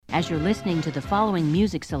As you're listening to the following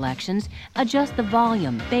music selections, adjust the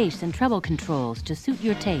volume, bass, and treble controls to suit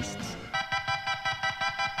your tastes.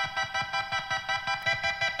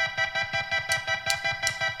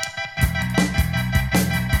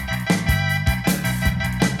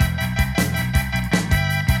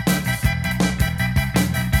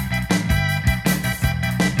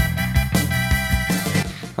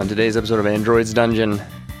 On today's episode of Android's Dungeon,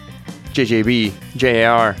 JJB,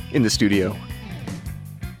 JAR in the studio.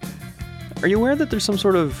 Are you aware that there's some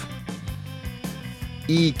sort of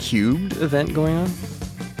E-cubed event going on?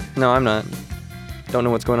 No, I'm not. Don't know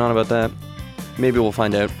what's going on about that. Maybe we'll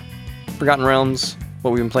find out. Forgotten Realms, what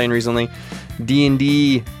we've been playing recently.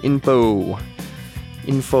 D&D info.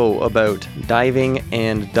 Info about diving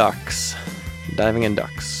and ducks. Diving and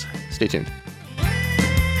ducks. Stay tuned.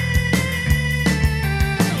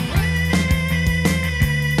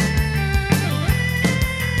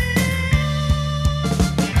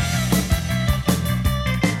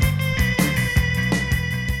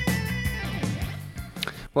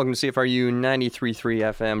 Welcome to CFRU 93.3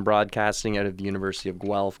 FM, broadcasting out of the University of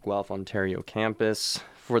Guelph, Ontario campus.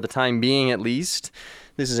 For the time being, at least,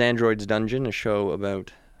 this is Android's Dungeon, a show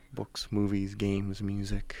about books, movies, games,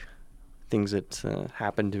 music, things that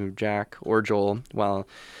happened to Jack or Joel while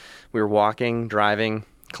we were walking, driving,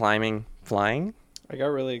 climbing, flying. I got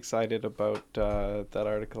really excited about that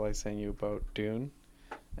article I sent you about Dune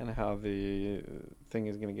and how the thing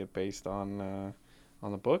is going to get based on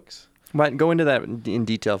the books. But go into that in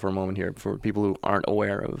detail for a moment here for people who aren't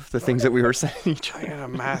aware of the things that we were saying each other. I'm going to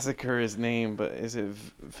massacre his name, but is it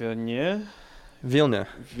Villeneuve? Villeneuve.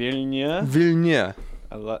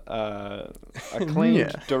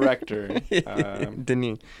 Acclaimed director.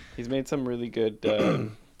 Denis. He's made some really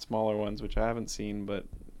good smaller ones, which I haven't seen, but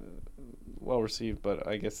well received. But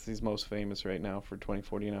I guess he's most famous right now for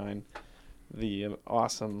 2049, the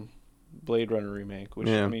awesome Blade Runner remake, which,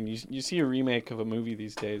 I mean, you see a remake of a movie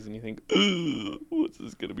these days and you think, what's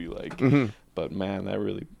this gonna be like? Mm-hmm. But man, that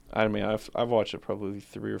really, I mean, I've watched it probably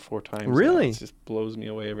 3 or 4 times. Really? It just blows me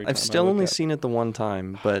away every time. I've still only seen it the one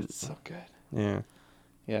time, but it's so good. And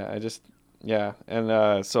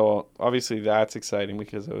so obviously that's exciting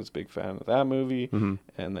because I was a big fan of that movie, mm-hmm.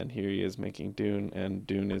 and then here he is making Dune, and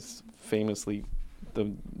the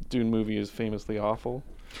Dune movie is famously awful.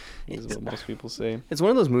 Is what most people say. It's one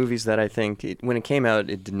of those movies that I think, when it came out,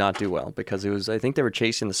 it did not do well because I think they were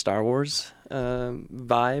chasing the Star Wars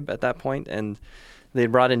vibe at that point, and they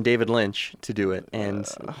brought in David Lynch to do it. And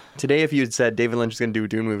today, if you had said David Lynch is going to do a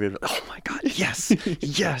Dune movie, I'd be like, oh my God, yes,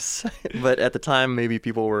 yes. But at the time, maybe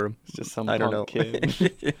people were just some kid.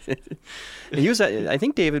 He was. I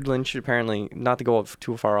think David Lynch apparently, not to go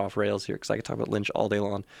too far off rails here, because I could talk about Lynch all day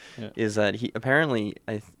long, is that he apparently,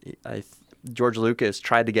 George Lucas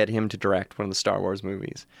tried to get him to direct one of the Star Wars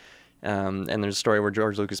movies. And there's a story where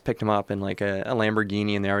George Lucas picked him up in like a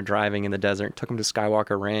Lamborghini, and they were driving in the desert, took him to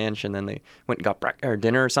Skywalker Ranch, and then they went and got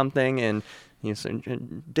dinner or something, and he said,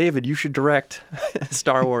 David, you should direct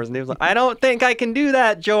Star Wars. And David was like, I don't think I can do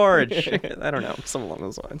that, George. I don't know, something along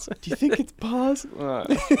those lines. Do you think it's possible?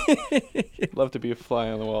 Love to be a fly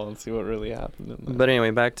on the wall and see what really happened. But anyway,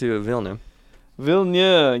 back to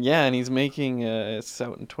Villeneuve, and he's making it's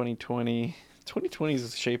out in 2020. 2020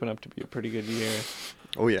 is shaping up to be a pretty good year.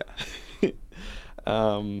 Oh yeah.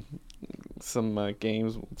 Some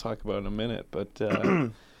games we'll talk about in a minute, but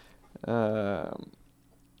I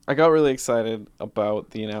got really excited about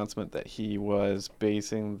the announcement that he was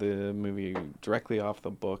basing the movie directly off the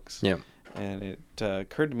books. Yeah. And it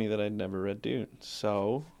occurred to me that I'd never read Dune,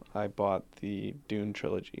 so I bought the Dune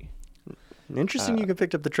trilogy. Interesting, you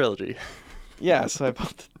picked up the trilogy. Yeah, so I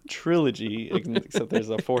bought the trilogy, except there's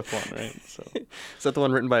a 4th one, right? So is that the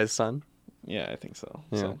one written by his son? Yeah, I think so.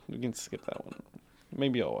 Yeah. So we can skip that one.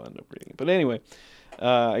 Maybe I'll end up reading it. But anyway,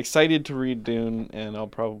 excited to read Dune, and I'll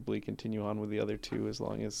probably continue on with the other 2 as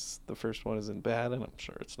long as the first one isn't bad, and I'm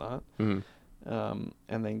sure it's not. Mm-hmm.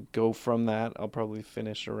 And then go from that. I'll probably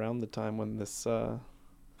finish around the time when this... well,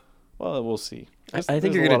 we'll see. I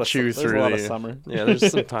think you're going to chew through a lot of summer. Yeah,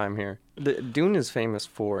 there's some time here. Dune is famous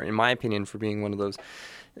for, in my opinion, for being one of those...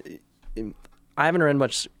 I haven't read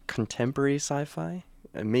much contemporary sci-fi.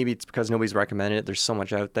 Maybe it's because nobody's recommended it. There's so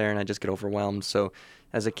much out there, and I just get overwhelmed. So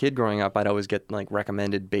as a kid growing up, I'd always get like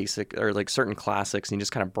recommended basic or like certain classics, and you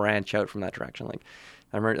just kind of branch out from that direction. Like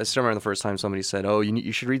I still remember the first time somebody said, "Oh,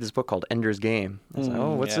 you should read this book called Ender's Game." I was like,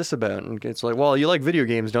 "Oh, what's this about?" And it's like, "Well, you like video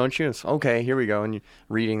games, don't you?" It's, okay, here we go. And you're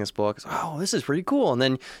reading this book. It's, oh, this is pretty cool. And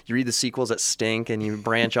then you read the sequels that stink, and you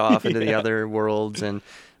branch off into the other worlds. And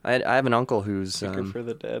I have an uncle who's for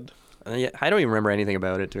the Dead. Yeah, I don't even remember anything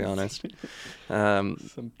about it, to be honest.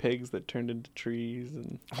 Some pigs that turned into trees,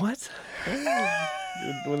 and What?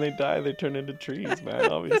 when they die, they turn into trees,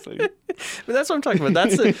 man. Obviously. But that's what I'm talking about.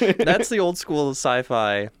 That's the old school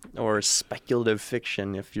sci-fi or speculative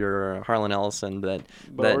fiction. If you're Harlan Ellison, that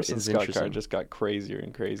Orson is Scott interesting. Card just got crazier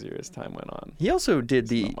and crazier as time went on. He also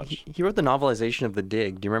did not much. he wrote the novelization of The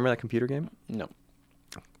Dig. Do you remember that computer game? No.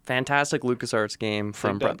 Fantastic LucasArts game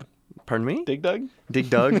from. Dug. Pardon me? Dig Dug? Dig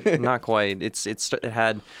Dug? Not quite.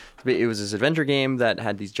 It was this adventure game that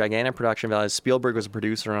had these gigantic production values. Spielberg was a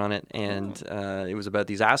producer on it, and it was about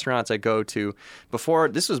these astronauts that go to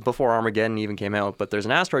this was before Armageddon even came out, but there's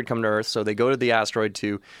an asteroid coming to Earth, so they go to the asteroid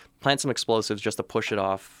to plant some explosives just to push it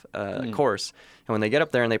off course. And when they get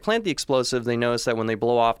up there and they plant the explosives, they notice that when they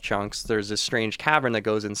blow off chunks, there's this strange cavern that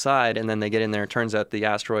goes inside, and then they get in there. It turns out the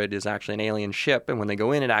asteroid is actually an alien ship, and when they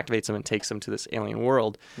go in, it activates them and takes them to this alien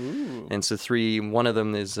world. Ooh. And so one of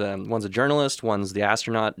them is one's a journalist, one's the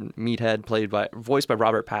astronaut meathead voiced by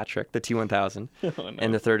Robert Patrick, the T-1000,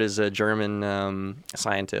 and the third is a German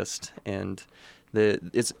scientist. And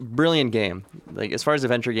it's a brilliant game. Like, as far as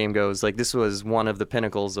adventure game goes, like, this was one of the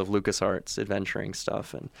pinnacles of LucasArts adventuring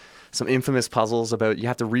stuff, and some infamous puzzles about you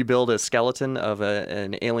have to rebuild a skeleton of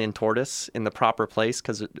an alien tortoise in the proper place,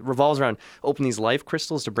 because it revolves around open these life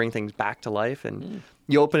crystals to bring things back to life, and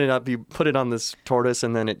you open it up, you put it on this tortoise,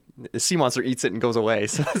 and then the sea monster eats it and goes away.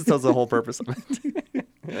 So that's the whole purpose of it.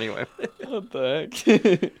 Anyway. What the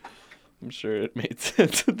heck? I'm sure it made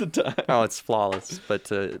sense at the time. Oh, it's flawless.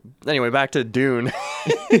 But anyway, back to Dune.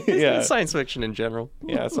 Yeah. Science fiction in general.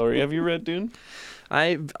 Yeah, sorry. Have you read Dune?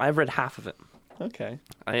 I've read half of it. Okay.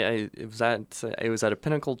 It was at a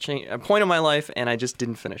pinnacle a point in my life, and I just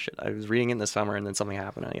didn't finish it. I was reading it in the summer, and then something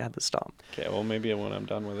happened, and I had to stop. Okay, well, maybe when I'm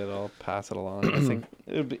done with it, I'll pass it along. I think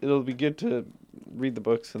it'll be good to read the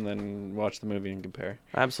books and then watch the movie and compare.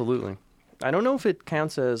 Absolutely. I don't know if it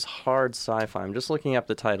counts as hard sci-fi. I'm just looking up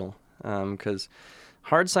the title, because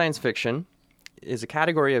hard science fiction is a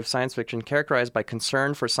category of science fiction characterized by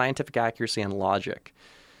concern for scientific accuracy and logic.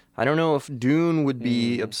 I don't know if Dune would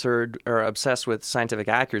be absurd or obsessed with scientific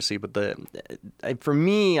accuracy, but for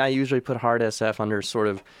me, I usually put hard SF under sort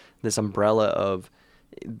of this umbrella of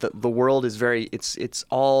the world is it's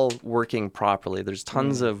all working properly. There's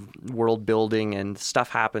tons of world building, and stuff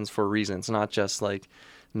happens for a reason. It's not just like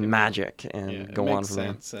magic and go on from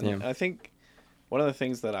there. And I think one of the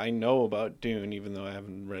things that I know about Dune, even though I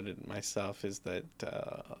haven't read it myself, is that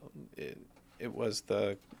it was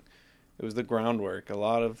the groundwork. A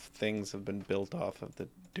lot of things have been built off of the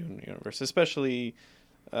Dune universe, especially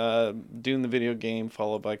Dune the video game,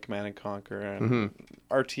 followed by Command and Conquer, and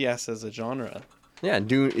RTS as a genre. Yeah,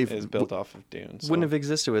 Dune is built off of Dune. So wouldn't have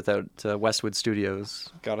existed without Westwood Studios.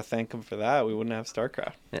 Got to thank them for that. We wouldn't have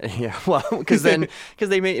StarCraft. Yeah, well, because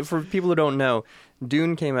they made, for people who don't know,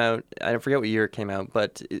 Dune came out, I forget what year it came out,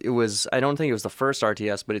 but it was, I don't think it was the first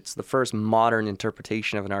RTS, but it's the first modern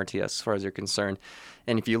interpretation of an RTS as far as you're concerned.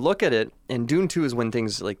 And if you look at it, and Dune 2 is when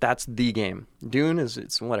things, like, that's the game.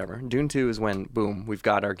 It's whatever. Dune 2 is when, boom, we've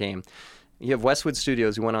got our game. You have Westwood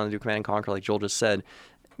Studios who went on to do Command and Conquer, like Joel just said.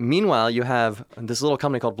 Meanwhile, you have this little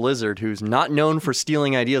company called Blizzard, who's not known for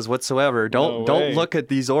stealing ideas whatsoever. Don't look at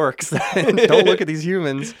these orcs. Don't look at these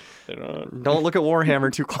humans. Don't look at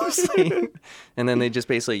Warhammer too closely. And then they just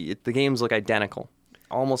basically, the games look identical,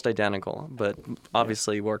 almost identical. But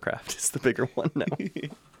obviously, Warcraft is the bigger one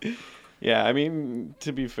now. Yeah, I mean,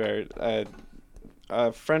 to be fair,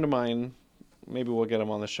 a friend of mine, maybe we'll get him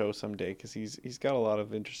on the show someday because he's got a lot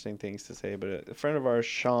of interesting things to say. But a friend of ours,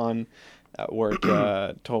 Sean, at work,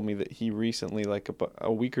 told me that he recently, like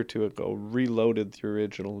a week or two ago, reloaded the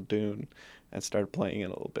original Dune and started playing it a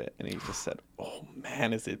little bit. And he just said, "Oh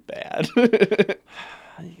man, is it bad?"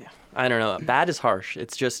 I don't know. Bad is harsh.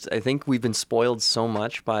 It's just, I think we've been spoiled so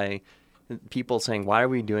much by people saying, "Why are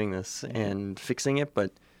we doing this?" and fixing it,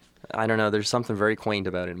 but I don't know. There's something very quaint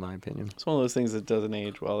about it, in my opinion. It's one of those things that doesn't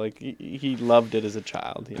age well. Like, he loved it as a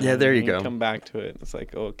child. You know? Yeah, there you go. Come back to it. It's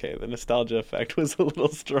like, okay, the nostalgia effect was a little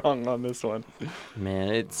strong on this one.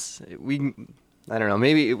 Man, I don't know.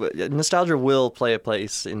 Maybe nostalgia will play a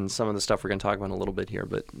place in some of the stuff we're going to talk about in a little bit here.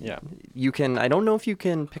 But yeah, I don't know if you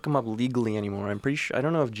can pick them up legally anymore. I'm pretty sure. I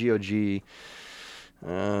don't know if GOG.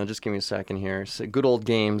 Just give me a second here. So Good Old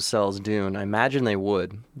Games sells Dune. I imagine they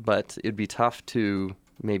would, but it'd be tough to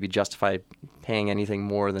maybe justify paying anything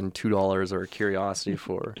more than $2 or a Curiosity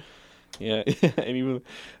for. Yeah, and even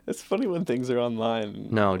it's funny when things are online.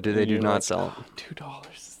 No, they do not sell $2.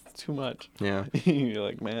 It's too much. Yeah, you're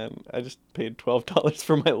like, man, I just paid $12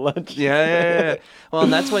 for my lunch. Yeah. Well,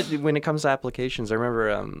 and that's when it comes to applications. I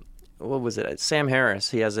remember what was it? Sam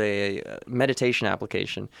Harris. He has a meditation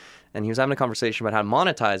application, and he was having a conversation about how to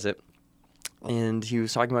monetize it. And he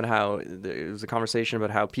was talking about how it was a conversation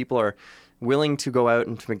about how people are willing to go out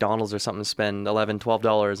into McDonald's or something to spend $11,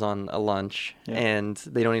 $12 on a lunch, and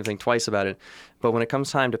they don't even think twice about it. But when it comes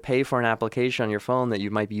time to pay for an application on your phone that you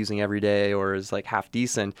might be using every day or is like half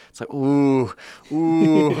decent, it's like, ooh,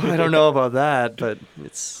 I don't know about that. But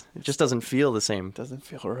it just doesn't feel the same. Doesn't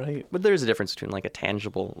feel right. But there's a difference between like a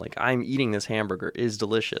tangible, like I'm eating this hamburger is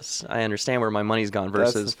delicious. I understand where my money's gone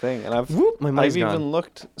versus That's the thing. And my money's I've gone. even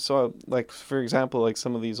looked, so like for example, like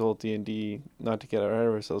some of these old D&D, not to get ahead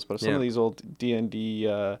of ourselves, but some of these old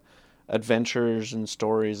D&D adventures and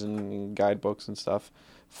stories and guidebooks and stuff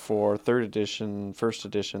for 3rd edition, 1st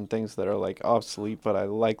edition, things that are like obsolete, but I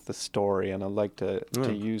like the story and I like to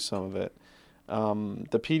use some of it.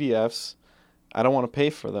 The PDFs, I don't want to pay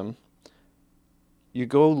for them. You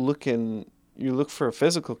look for a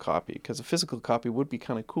physical copy, because a physical copy would be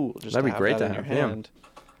kind of cool. Just That'd be great that to in have. your hand.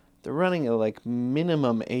 They're running at like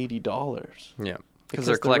minimum $80. Yeah. Because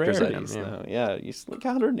they're collector's items. Now. Yeah, you like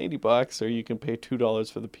 $180, or you can pay $2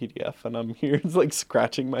 for the PDF, and I'm here like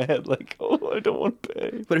scratching my head, like, oh, I don't want to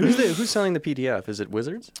pay. But who's selling the PDF? Is it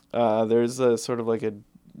Wizards? There's a sort of like a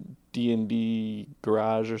D&D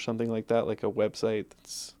garage or something like that, like a website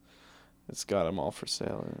it's got them all for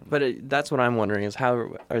sale. But that's what I'm wondering is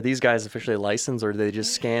how are these guys officially licensed, or do they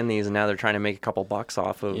just scan these and now they're trying to make a couple bucks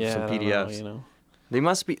off of some PDFs? There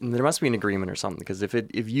must be an agreement or something, because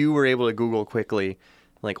if you were able to Google quickly,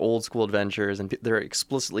 like old school adventures, and they're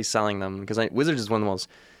explicitly selling them, because Wizards is one of the most,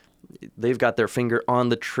 they've got their finger on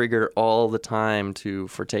the trigger all the time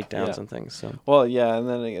for takedowns and things. So well, yeah, and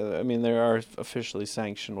then I mean there are officially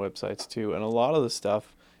sanctioned websites too, and a lot of the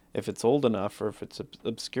stuff, if it's old enough or if it's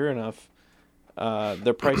obscure enough,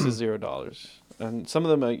 their price is $0. And some of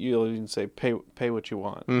them you'll even say pay what you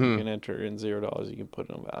want. You can enter in $0. You can put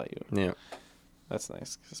no value. Yeah. That's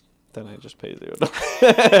nice, because then I just pay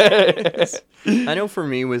 $0. I know for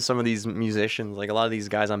me with some of these musicians, like a lot of these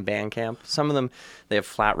guys on Bandcamp, some of them, they have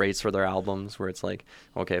flat rates for their albums where it's like,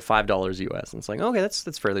 okay, $5 US. And it's like, okay,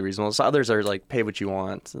 that's fairly reasonable. So others are like, pay what you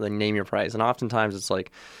want, like name your price. And oftentimes it's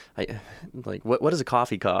like, what does a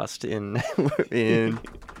coffee cost in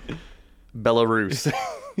Belarus?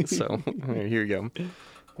 So here you go.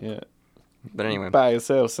 Yeah. But anyway. Buy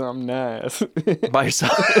yourself something nice. Buy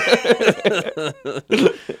yourself.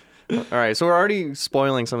 All right, so we're already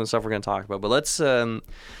spoiling some of the stuff we're going to talk about, but let's do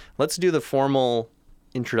the formal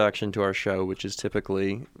introduction to our show, which is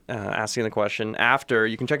typically asking the question after.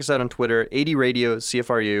 You can check us out on Twitter, AD Radio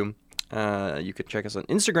CFRU. You can check us on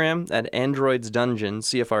Instagram at Androids Dungeon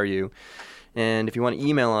CFRU. And if you want to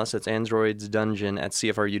email us, it's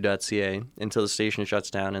androidsdungeon@cfru.ca until the station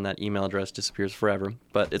shuts down and that email address disappears forever.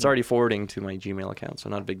 But it's already forwarding to my Gmail account, so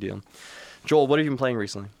not a big deal. Joel, what have you been playing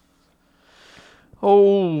recently?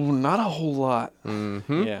 Oh, not a whole lot.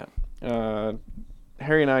 Mm-hmm. Yeah.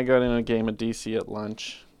 Harry and I got in a game of DC at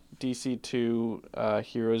lunch. DC 2,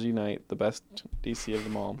 Heroes Unite, the best DC of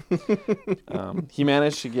them all. He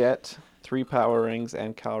managed to get 3 power rings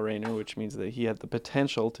and Kyle Rayner, which means that he had the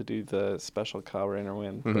potential to do the special Kyle Rayner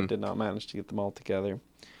win, but did not manage to get them all together.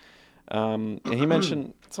 And he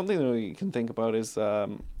mentioned something that we can think about is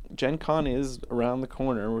Gen Con is around the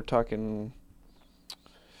corner. We're talking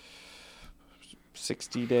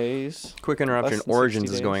 60 days. Quick interruption. Less than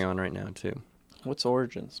Origins 60 is going days. on right now, too. What's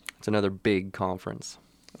Origins? It's another big conference.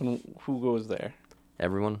 And who goes there?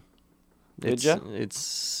 Everyone. Did ya?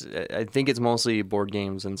 I think it's mostly board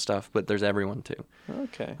games and stuff, but there's everyone, too.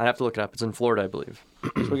 Okay. I'd have to look it up. It's in Florida, I believe.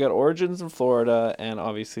 So we got Origins in Florida, and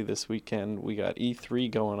obviously this weekend we got E3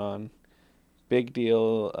 going on. Big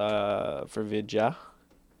deal for Vidya.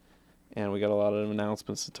 And we got a lot of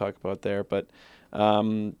announcements to talk about there. But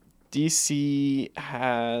DC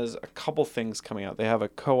has a couple things coming out. They have a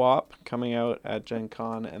co-op coming out at Gen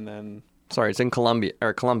Con, and then... Sorry, it's in Columbus,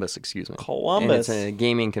 excuse me. Columbus. And it's a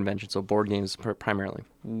gaming convention, so board games primarily.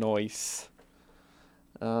 Nice.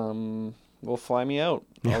 Well, fly me out.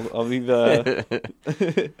 I'll be the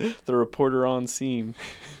the reporter on scene.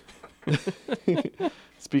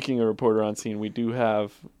 Speaking of reporter on scene, we do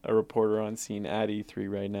have a reporter on scene at E3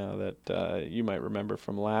 right now that you might remember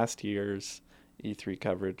from last year's E3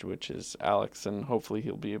 coverage, which is Alex, and hopefully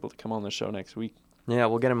he'll be able to come on the show next week. Yeah,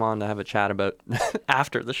 we'll get him on to have a chat about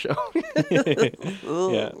after the show.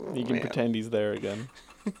 Yeah, he can pretend he's there again.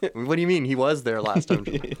 What do you mean? He was there last time.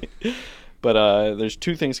 But there's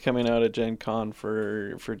 2 things coming out at Gen Con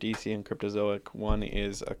for DC and Cryptozoic. One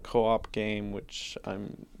is a co-op game, which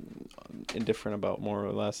I'm indifferent about more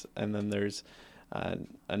or less. And then there's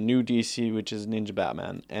a new DC, which is Ninja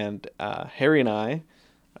Batman. And Harry and I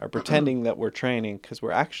are pretending that we're training because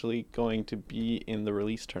we're actually going to be in the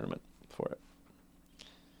release tournament for it.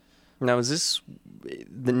 Now, is this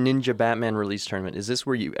the Ninja Batman release tournament? Is this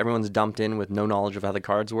where everyone's dumped in with no knowledge of how the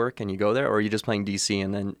cards work and you go there? Or are you just playing DC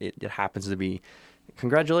and then it happens to be,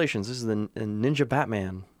 congratulations, this is the Ninja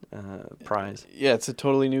Batman prize? Yeah, it's a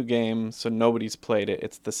totally new game, so nobody's played it.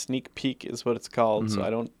 It's the sneak peek is what it's called, so I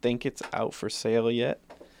don't think it's out for sale yet,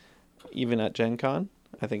 even at Gen Con.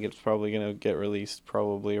 I think it's probably going to get released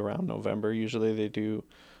probably around November. Usually they do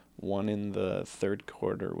one in the third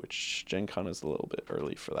quarter, which Gen Con is a little bit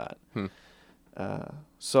early for that.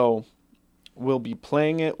 So we'll be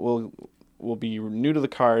playing it. We'll be new to the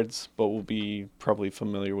cards, but we'll be probably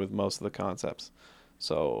familiar with most of the concepts.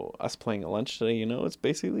 So us playing at lunch today, it's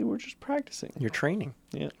basically we're just practicing. You're training.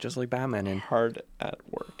 Yeah. Just like Batman in. Hard at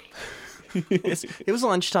work. It was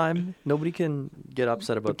lunchtime. Nobody can get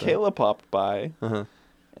upset about that. Kayla popped by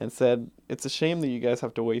and said, "It's a shame that you guys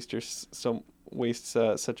have to waste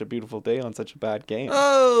such a beautiful day on such a bad game."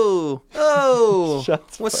 Oh!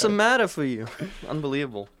 Shots What's fired. the matter for you?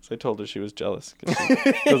 Unbelievable. So I told her she was jealous because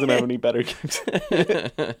she doesn't have any better games.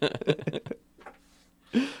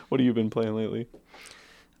 What have you been playing lately?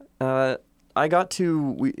 I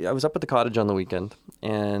was up at the cottage on the weekend,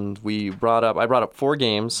 and I brought up 4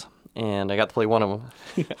 games, and I got to play one of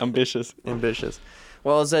them. Ambitious.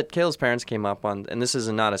 Well, it was that Kayla's parents came up on, and this is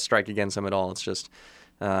not a strike against them at all. It's just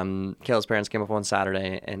Kayla's parents came up on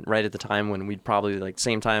Saturday, and right at the time when we'd probably,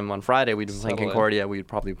 same time on Friday, we'd been playing Concordia, we'd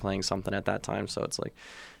probably be playing something at that time. So it's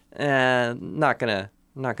not gonna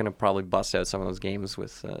probably bust out some of those games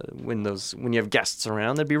with when you have guests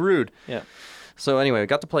around. That'd be rude. Yeah. So anyway, we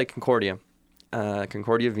got to play Concordia.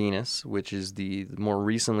 Concordia Venus, which is the more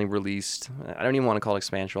recently released, I don't even want to call it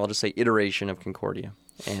expansion, I'll just say iteration of Concordia.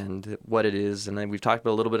 And what it is, and then we've talked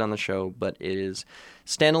about a little bit on the show, but it is a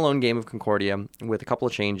standalone game of Concordia with a couple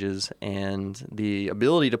of changes and the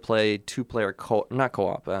ability to play 2-player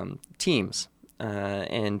teams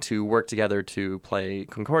and to work together to play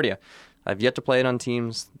Concordia. I've yet to play it on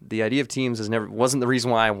teams. The idea of teams wasn't the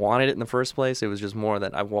reason why I wanted it in the first place. It was just more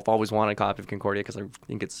that I've always wanted a copy of Concordia because I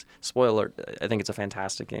think it's, spoiler alert, I think it's a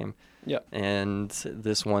fantastic game. Yeah. And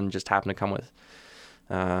this one just happened to come with,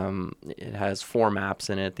 it has 4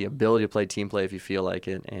 maps in it, the ability to play team play if you feel like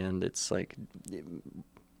it, and it's I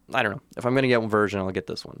don't know. If I'm going to get one version, I'll get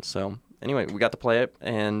this one. So anyway, we got to play it,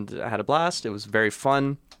 and I had a blast. It was very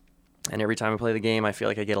fun. And every time I play the game, I feel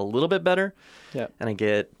like I get a little bit better. Yeah. And I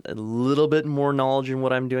get a little bit more knowledge in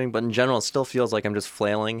what I'm doing. But in general, it still feels like I'm just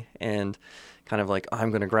flailing and kind of I'm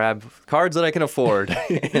going to grab cards that I can afford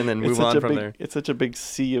and then move on from there. It's such a big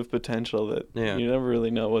sea of potential that you never really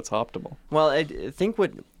know what's optimal. Well, I think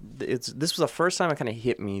this was the first time it kind of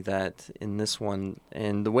hit me that in this one,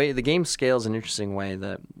 and the way the game scales an interesting way,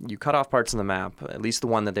 that you cut off parts of the map, at least the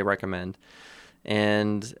one that they recommend.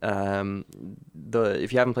 And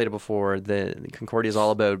if you haven't played it before, the Concordia is all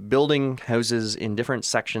about building houses in different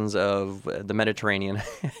sections of the Mediterranean,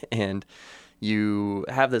 and you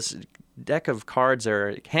have this deck of cards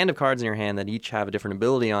or hand of cards in your hand that each have a different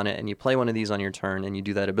ability on it, and you play one of these on your turn, and you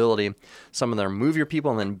do that ability. Some of them are move your people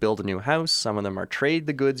and then build a new house. Some of them are trade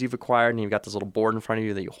the goods you've acquired, and you've got this little board in front of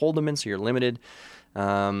you that you hold them in, so you're limited.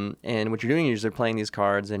 And what you're doing is you're playing these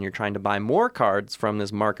cards and you're trying to buy more cards from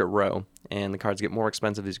this market row, and the cards get more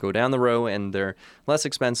expensive as you go down the row, and they're less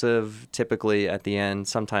expensive typically at the end.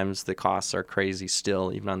 Sometimes the costs are crazy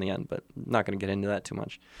still even on the end, but I'm not going to get into that too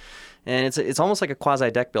much. And it's almost like a quasi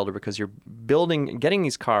deck builder because you're getting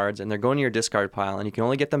these cards, and they're going to your discard pile, and you can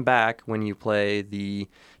only get them back when you play the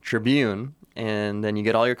Tribune, and then you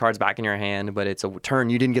get all your cards back in your hand, but it's a turn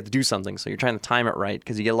you didn't get to do something, so you're trying to time it right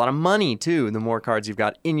because you get a lot of money too the more cards you've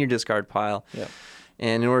got in your discard pile. Yeah.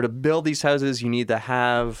 And in order to build these houses, you need to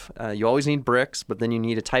have, you always need bricks, but then you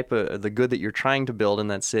need a type of the good that you're trying to build in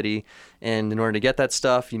that city. And in order to get that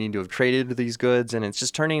stuff, you need to have traded these goods. And it's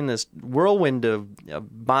just turning this whirlwind of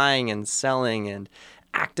buying and selling and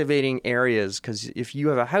activating areas. Because if you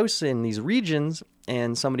have a house in these regions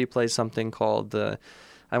and somebody plays something called I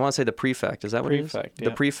want to say the Prefect. Is that what it is? Prefect, yeah.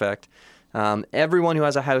 The Prefect. Everyone who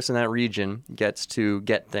has a house in that region gets to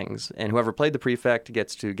get things, and whoever played the Prefect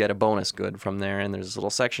gets to get a bonus good from there. And there's a little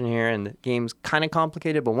section here, and the game's kind of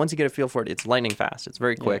complicated, but once you get a feel for it, it's lightning fast. It's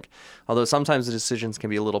very quick. Yeah. Although sometimes the decisions can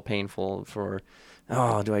be a little painful for,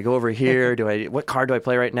 do I go over here? What card do I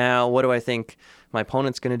play right now? What do I think my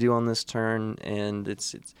opponent's going to do on this turn? And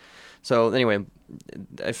it's so anyway,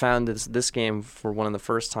 I found this game for one of the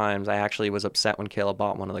first times. I actually was upset when Kayla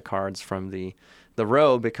bought one of the cards from the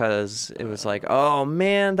row because it was like, oh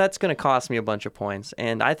man, that's going to cost me a bunch of points.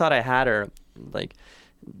 And I thought I had her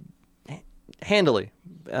handily.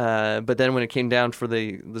 But then when it came down for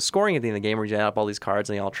the scoring at the end of the game, where you add up all these cards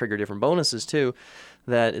and they all trigger different bonuses too,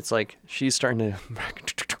 that it's like she's starting to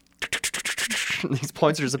these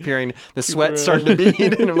points are disappearing, the sweat's starting to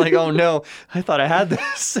bead, and I'm like, oh no, I thought I had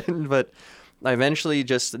this. But I eventually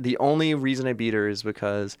the only reason I beat her is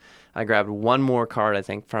because I grabbed one more card, I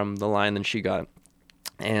think, from the line than she got.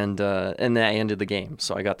 And then I ended the game.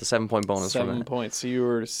 So I got the 7-point bonus from it. 7 points. So you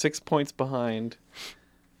were 6 points behind,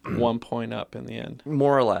 1 point up in the end.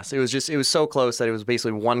 More or less. It was so close that it was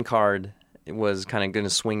basically one card. It was kind of going to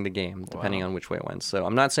swing the game depending on which way it went. So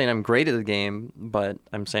I'm not saying I'm great at the game, but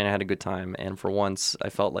I'm saying I had a good time. And for once, I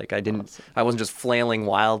felt like I wasn't just flailing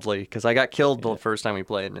wildly, because I got killed the first time we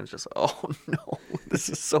played, and it was just, oh no, this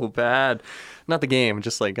is so bad. Not the game,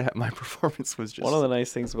 just like my performance was just. One of the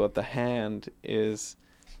nice things about the hand is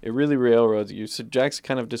it really railroads you. So Jack's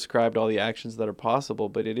kind of described all the actions that are possible,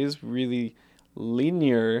 but it is really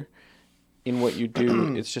linear in what you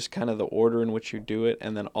do. It's just kind of the order in which you do it,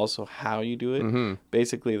 and then also how you do it. Mm-hmm.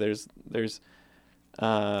 Basically, there's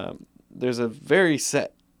a very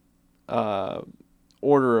set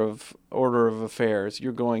order of affairs.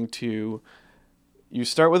 You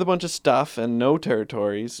start with a bunch of stuff and no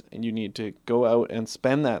territories, and you need to go out and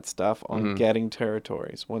spend that stuff on getting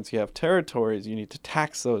territories. Once you have territories, you need to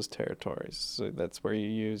tax those territories. So that's where you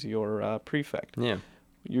use your prefect. Yeah.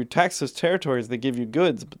 You tax those territories, they give you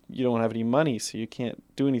goods, but you don't have any money, so you can't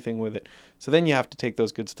do anything with it. So then you have to take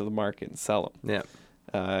those goods to the market and sell them.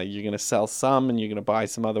 Yeah. You're going to sell some, and you're going to buy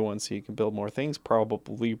some other ones so you can build more things,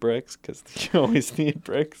 probably bricks, because you always need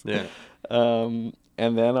bricks. Yeah. And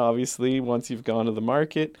then, obviously, once you've gone to the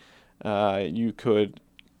market, you could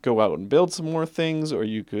go out and build some more things, or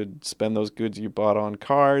you could spend those goods you bought on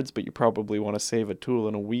cards, but you probably want to save a tool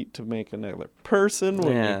and a wheat to make another person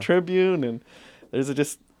when you're Tribune, and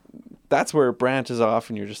that's where it branches off,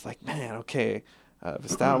 and you're just like, man, okay, I've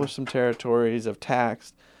established some territories, I've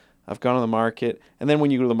taxed, I've gone on the market. And then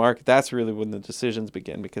when you go to the market, that's really when the decisions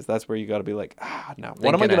begin, because that's where you got to be like, now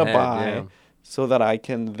what am I going to buy so that I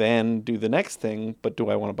can then do the next thing? But do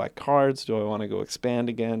I want to buy cards? Do I want to go expand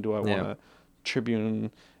again? Do I want to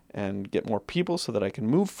Tribune and get more people so that I can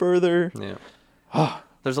move further? Yeah.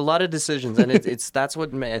 There's a lot of decisions, and that's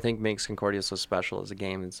what I think makes Concordia so special as a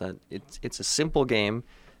game. Is that it's a simple game.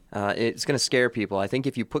 It's going to scare people. I think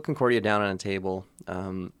if you put Concordia down on a table,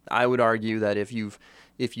 I would argue that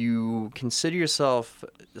if you consider yourself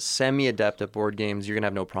semi-adept at board games, you're going to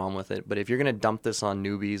have no problem with it. But if you're going to dump this on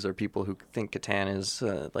newbies or people who think Catan is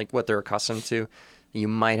like what they're accustomed to, you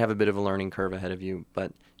might have a bit of a learning curve ahead of you.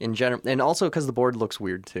 But in general, and also because the board looks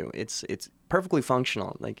weird too, it's perfectly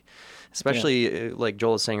functional. Like, especially like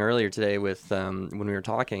Joel was saying earlier today with when we were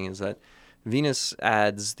talking, is that Venus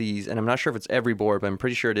adds these, and I'm not sure if it's every board, but I'm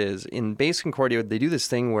pretty sure it is. In base Concordia, they do this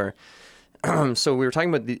thing where, so we were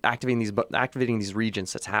talking about activating these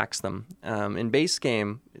regions to tax them. In base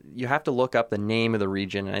game, you have to look up the name of the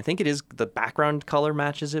region, and I think it is the background color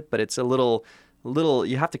matches it, but it's a little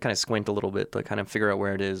you have to kind of squint a little bit to kind of figure out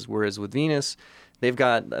where it is. Whereas with Venus, they've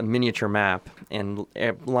got a miniature map and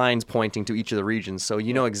lines pointing to each of the regions, so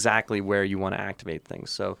you know exactly where you want to activate things.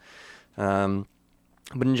 So.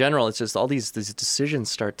 But in general, it's just all these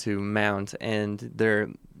decisions start to mount, and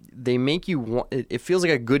they make you want. It feels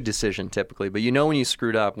like a good decision typically, but you know when you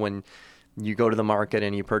screwed up when you go to the market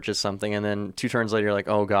and you purchase something, and then 2 turns later you're like,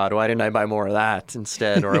 oh God, why didn't I buy more of that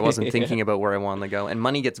instead? Or I wasn't thinking about where I wanted to go. And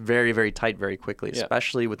money gets very, very tight very quickly,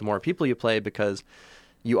 especially with the more people you play, because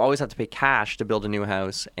you always have to pay cash to build a new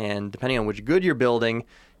house, and depending on which good you're building,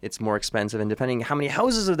 it's more expensive, and depending how many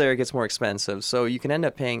houses are there, it gets more expensive. So you can end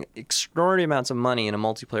up paying extraordinary amounts of money in a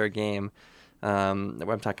multiplayer game.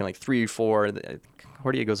 I'm talking like 3, 4.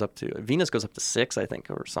 Concordia goes up to, Venus goes up to 6, I think,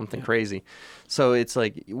 or something crazy. So it's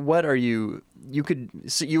like, what are you?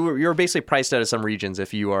 You're basically priced out of some regions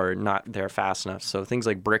if you are not there fast enough. So things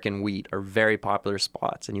like brick and wheat are very popular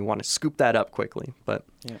spots, and you want to scoop that up quickly. But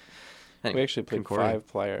anyway, we actually played Concordia.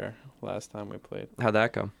 5-player last time we played. How'd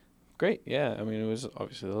that go? Great, yeah. I mean, it was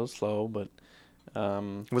obviously a little slow, but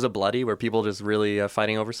Was it bloody? Were people just really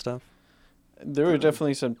fighting over stuff? there were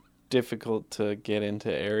definitely some difficult to get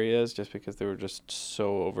into areas just because they were just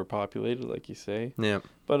so overpopulated, like you say. Yeah.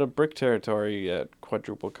 But a brick territory at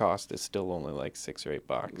quadruple cost is still only like $6 or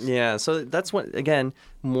 $8. Yeah, so that's what, again,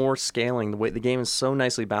 more scaling. The way the game is so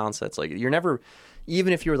nicely balanced. That's like, you're never,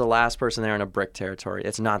 even if you were the last person there in a brick territory,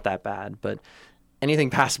 it's not that bad. But anything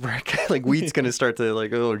past brick, like wheat's going to start to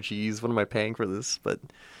like, oh, geez, what am I paying for this? But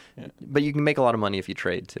but you can make a lot of money if you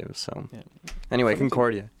trade too. So anyway,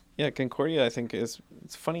 Concordia. Yeah, Concordia, I think it's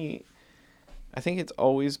funny. I think it's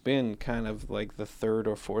always been kind of like the third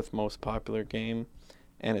or fourth most popular game.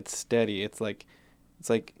 and it's steady. It's like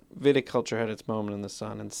Viticulture had its moment in the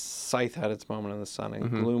sun, and Scythe had its moment in the sun,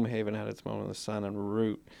 and Gloomhaven had its moment in the sun, and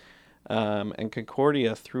Root. And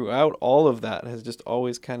Concordia, throughout all of that, has just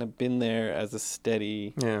always kind of been there as a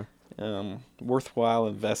steady, worthwhile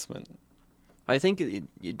investment. I think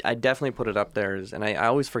I definitely put it up there, and I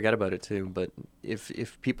always forget about it too. But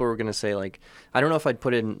if people were gonna say, like, I don't know if I'd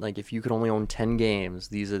put in, like, if you could only own 10 games,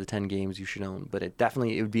 these are the 10 games you should own. But it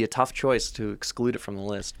would be a tough choice to exclude it from the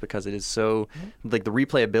list, because it is so, like, the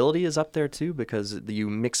replayability is up there too, because you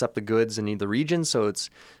mix up the goods and the regions. So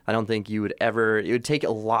I don't think you would ever. It would take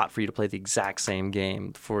a lot for you to play the exact same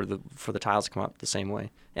game for the tiles to come up the same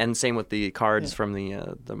way. And same with the cards from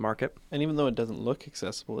the market. And even though it doesn't look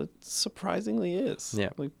accessible, it surprisingly is. Yeah.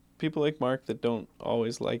 Like, people like Mark that don't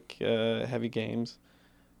always like heavy games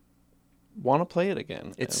want to play it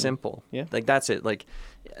again. It's simple. Yeah. Like, that's it. Like,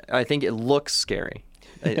 I think it looks scary.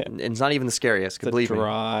 It's not even the scariest. It's a believe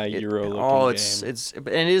dry me. Euro-looking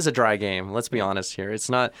game. And it is a dry game. Let's be honest here. It's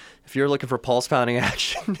not. If you're looking for pulse pounding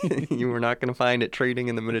action, you are not going to find it trading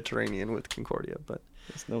in the Mediterranean with Concordia. But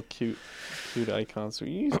there's no cute icons. Were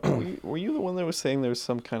you the one that was saying there was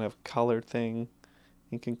some kind of color thing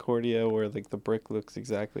in Concordia where, like, the brick looks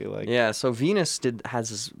exactly like? Yeah. So Venus has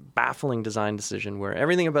this baffling design decision where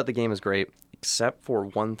everything about the game is great except for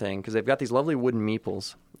one thing, because they've got these lovely wooden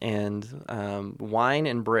meeples, and wine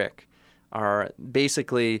and brick are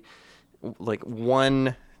basically like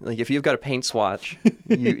one. Like, if you've got a paint swatch,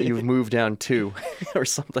 you've moved down 2 or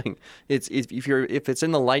something. If it's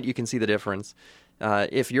in the light, you can see the difference.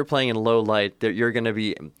 If you're playing in low light, you're going to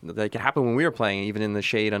be, like it happened when we were playing, even in the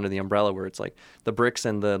shade under the umbrella, where it's like the bricks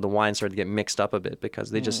and the wine start to get mixed up a bit,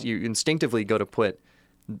 because they you instinctively go to put,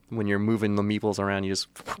 when you're moving the meeples around, you just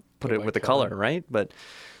put it with the color, right? But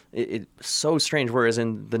it's so strange. Whereas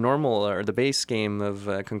in the normal or the base game of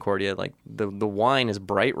Concordia, like the wine is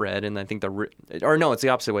bright red, and I think it's the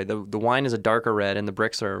opposite way. The wine is a darker red, and the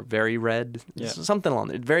bricks are very red. Yeah. Something along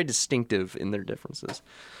there. Very distinctive in their differences.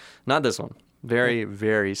 Not this one. Very,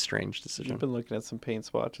 very strange decision. You've been looking at some paint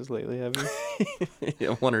swatches lately, have you? Yeah,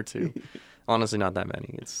 1 or 2. Honestly, not that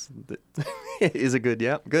many. Is it good?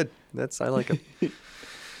 Yeah, good. I like it.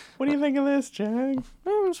 What do you think of this, Jag?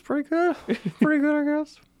 Oh, it's pretty good. Pretty good, I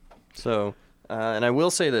guess. So, and I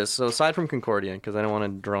will say this. So, aside from Concordia, because I don't want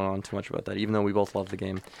to drone on too much about that, even though we both love the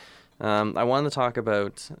game, I wanted to talk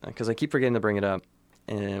about, because I keep forgetting to bring it up,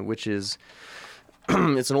 which is,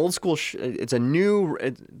 it's an old school, it's a new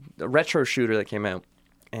retro shooter that came out,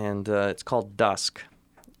 and it's called Dusk.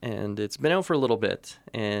 And it's been out for a little bit,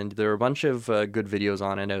 and there are a bunch of good videos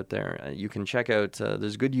on it out there. You can check out,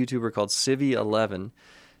 there's a good YouTuber called Civi11.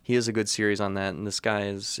 He has a good series on that, and this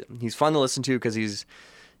guy he's fun to listen to, because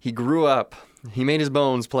he grew up, he made his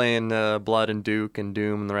bones playing Blood and Duke and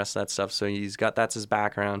Doom and the rest of that stuff, so that's his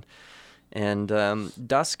background. And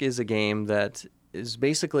Dusk is a game that is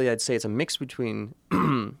basically, I'd say it's a mix between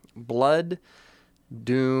Blood,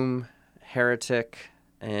 Doom, Heretic,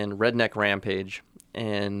 and Redneck Rampage,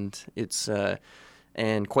 and it's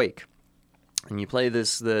and Quake. And you play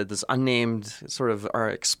this unnamed sort of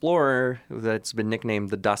explorer that's been nicknamed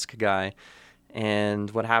the Dusk Guy.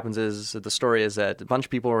 And what happens is, the story is that a bunch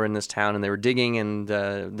of people were in this town, and they were digging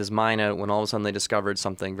this mine out, when all of a sudden they discovered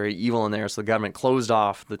something very evil in there. So the government closed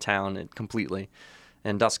off the town completely.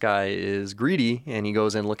 And Dusk Guy is greedy, and he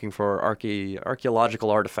goes in looking for archaeological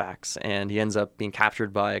artifacts, and he ends up being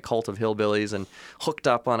captured by a cult of hillbillies and hooked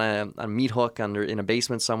up on a meat hook in a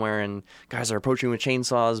basement somewhere, and guys are approaching with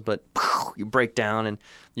chainsaws, but you break down, and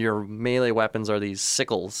your melee weapons are these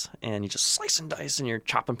sickles, and you just slice and dice, and you're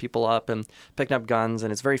chopping people up and picking up guns,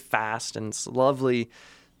 and it's very fast, and it's lovely.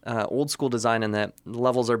 Old school design in that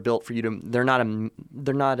levels are built for you to. They're not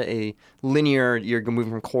a linear. You're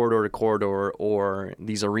moving from corridor to corridor, or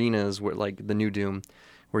these arenas where, like the new Doom,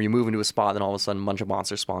 where you move into a spot, then all of a sudden a bunch of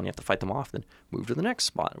monsters spawn. You have to fight them off, then move to the next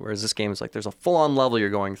spot. Whereas this game is like there's a full-on level you're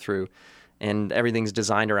going through, and everything's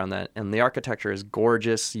designed around that. And the architecture is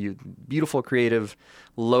gorgeous. Beautiful, creative,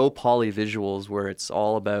 low poly visuals where it's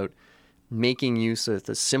all about making use of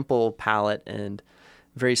the simple palette and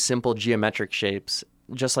very simple geometric shapes,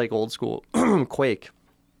 just like old school Quake.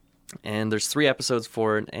 And there's 3 episodes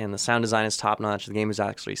for it, and the sound design is top notch. The game is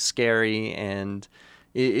actually scary, and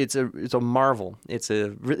it's a marvel. It's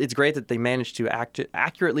great that they managed to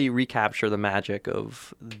accurately recapture the magic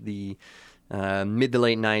of the mid to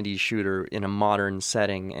late 90s shooter in a modern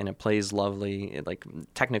setting, and it plays lovely, like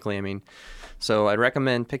technically, I mean. So I'd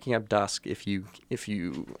recommend picking up Dusk if you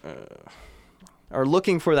are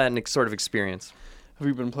looking for that sort of experience. Have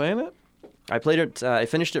you been playing it? I played it. I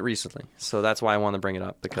finished it recently, so that's why I wanted to bring it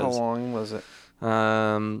up. Because how long was it?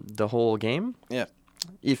 The whole game? Yeah.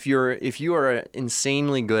 if you are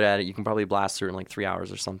insanely good at it, you can probably blast through it in like 3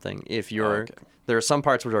 hours or something. If you're there are some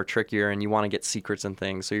parts which are trickier and you want to get secrets and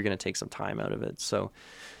things, so you're going to take some time out of it. So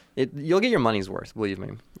you'll get your money's worth, believe me.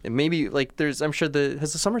 And maybe like I'm sure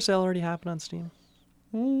has the summer sale already happened on Steam?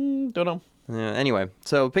 Don't know. Anyway,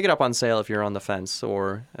 so pick it up on sale if you're on the fence,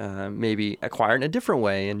 or maybe acquire it in a different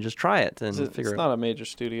way and just try it and figure it out. It's not a major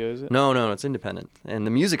studio, is it? No, it's independent. And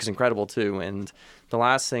the music is incredible too. And the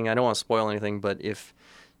last thing, I don't want to spoil anything, but if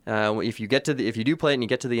you do play it and you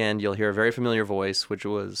get to the end, you'll hear a very familiar voice, which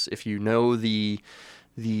was, if you know the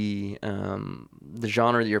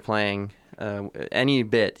genre that you're playing, any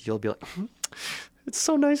bit, you'll be like, it's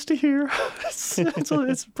so nice to hear.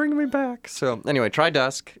 It's bringing me back. So anyway, try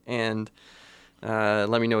Dusk and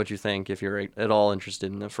let me know what you think if you're at all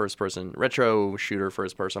interested in the first-person retro shooter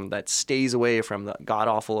first-person that stays away from the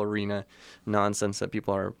god-awful arena nonsense that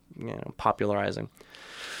people are popularizing.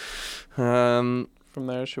 From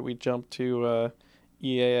there, should we jump to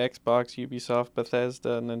EA, Xbox, Ubisoft,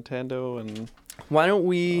 Bethesda, Nintendo, and why don't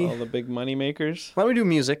we all the big money makers? Why don't we do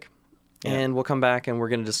music, and we'll come back and we're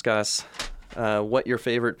going to discuss what your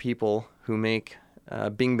favorite people who make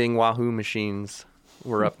Bing Bing Wahoo machines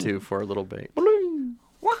were up to for a little bit. Wahoo,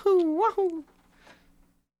 wahoo.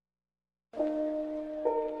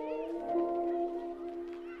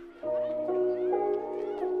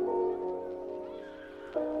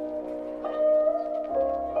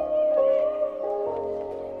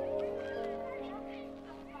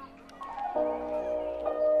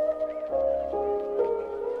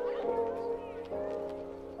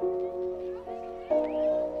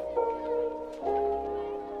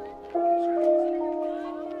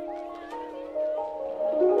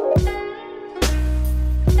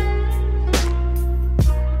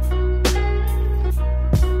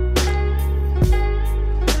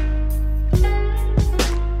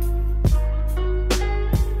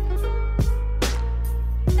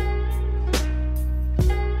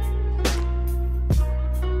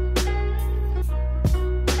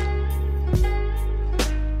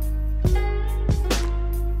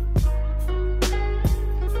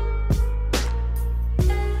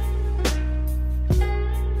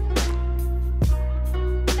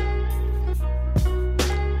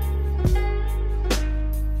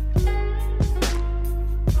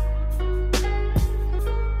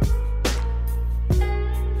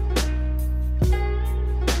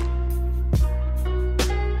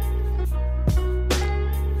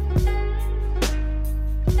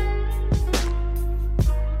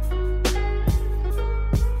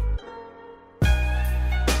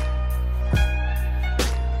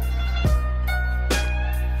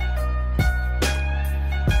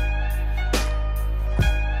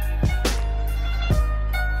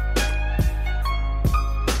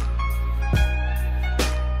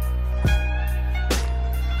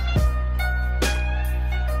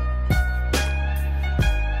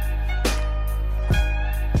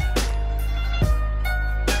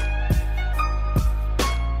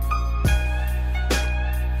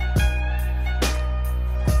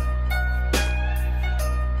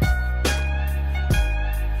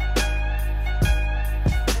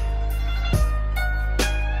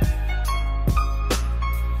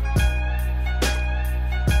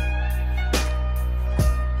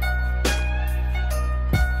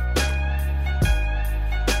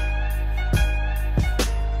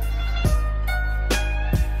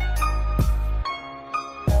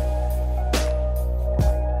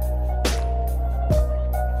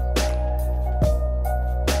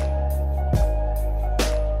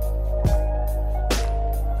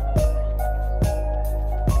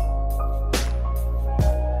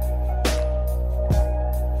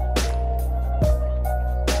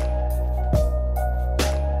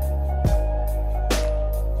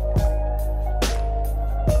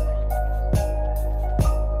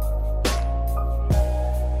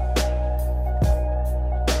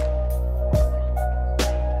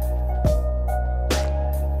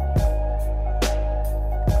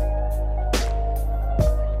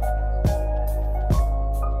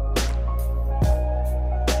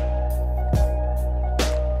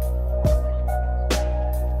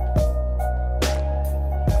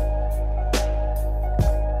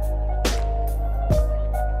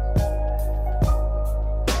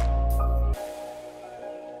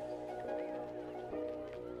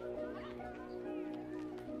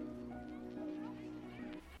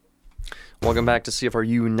 Welcome back to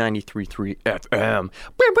CFRU 93.3 FM.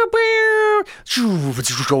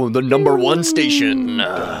 The number one station.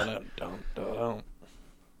 What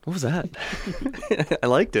was that? I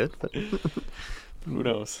liked it. But who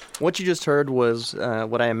knows? What you just heard was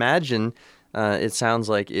what I imagine it sounds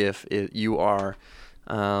like if you are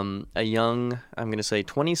a young, I'm going to say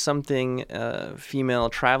 20-something female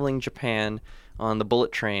traveling Japan on the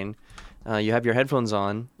bullet train. You have your headphones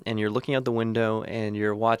on, and you're looking out the window, and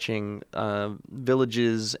you're watching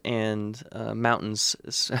villages and mountains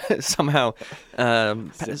somehow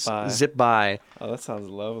zip by. Oh, that sounds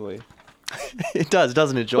lovely. It does,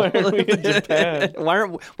 doesn't it, Joel? Why aren't we in Japan? Why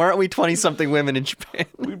aren't we 20-something women in Japan?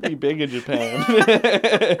 We'd be big in Japan.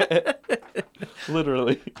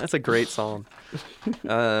 Literally. That's a great song.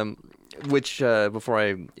 Which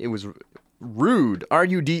it was Rude,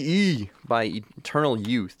 R-U-D-E, by Eternal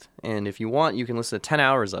Youth. And if you want, you can listen to 10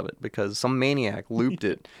 hours of it, because some maniac looped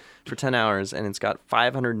it for 10 hours, and it's got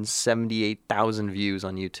 578,000 views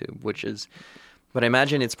on YouTube, which is... But I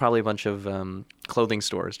imagine it's probably a bunch of clothing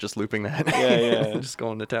stores just looping that. Yeah. Just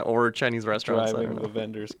going to town, or Chinese restaurants. Driving the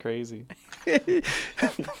vendors crazy.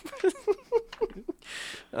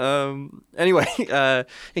 Anyway,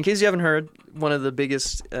 in case you haven't heard, one of the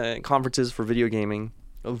biggest conferences for video gaming,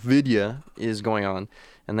 Vidya, is going on,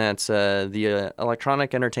 and that's the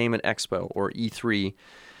Electronic Entertainment Expo, or E3.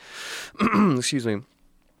 Excuse me.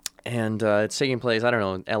 And it's taking place, I don't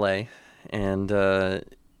know, in LA, and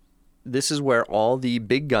this is where all the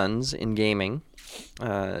big guns in gaming,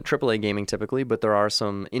 AAA gaming typically, but there are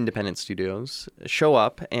some independent studios, show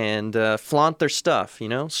up and flaunt their stuff,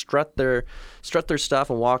 strut their stuff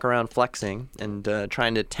and walk around flexing and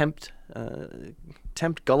trying to tempt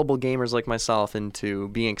gullible gamers like myself into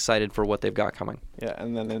being excited for what they've got coming. Yeah,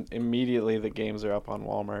 and then immediately the games are up on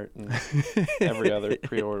Walmart and every other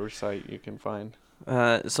pre-order site you can find.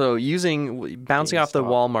 So bouncing off the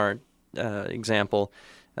Walmart example,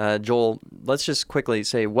 Joel, let's just quickly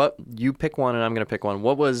say what you pick one and I'm going to pick one.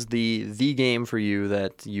 What was the game for you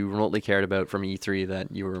that you remotely cared about from E3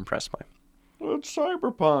 that you were impressed by? Well, it's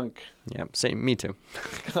Cyberpunk. Yeah, same. Me too.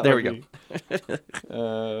 There we go.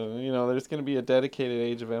 There's going to be a dedicated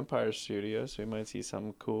Age of Empires studio, so we might see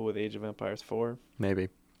something cool with Age of Empires 4. Maybe.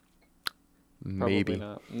 Probably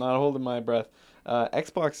not. I'm not holding my breath.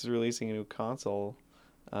 Xbox is releasing a new console.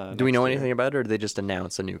 Do we know anything about it, or did they just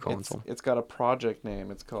announce a new console? It's got a project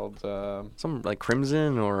name. It's called... Some like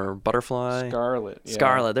Crimson or Butterfly? Scarlet. Yeah.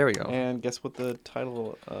 Scarlet, there we go. And guess what the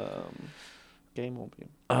title game will be?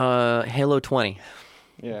 Halo 20.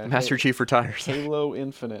 Yeah. Master Chief retires. Halo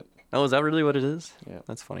Infinite. Oh, is that really what it is? Yeah.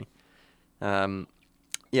 That's funny.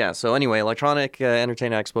 Yeah, so anyway, Electronic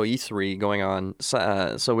Entertainment Expo E3 going on.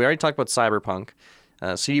 So we already talked about Cyberpunk.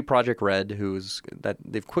 CD Projekt Red,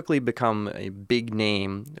 they've quickly become a big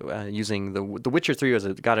name using The Witcher 3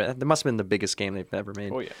 that must have been the biggest game they've ever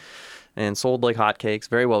made. Oh yeah, and sold like hotcakes,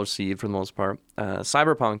 very well received for the most part.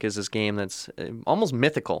 Cyberpunk is this game that's almost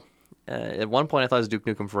mythical. At one point, I thought it was Duke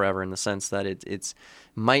Nukem Forever in the sense that it's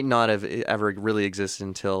might not have ever really existed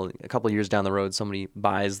until a couple of years down the road, somebody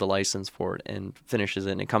buys the license for it and finishes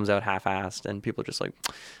it, and it comes out half-assed, and people are just like,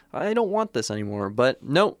 I don't want this anymore. But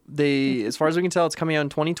no, as far as we can tell, it's coming out in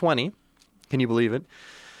 2020. Can you believe it?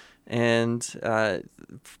 And I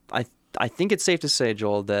think it's safe to say,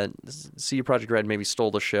 Joel, that CD Projekt Red maybe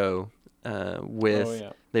stole the show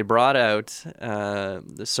They brought out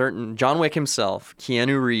the certain John Wick himself.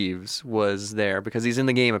 Keanu Reeves was there because he's in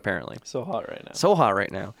the game apparently. So hot right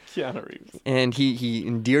now. Keanu Reeves. And he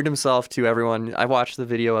endeared himself to everyone. I watched the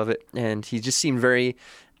video of it, and he just seemed very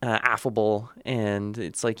affable. And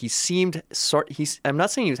it's like he seemed I'm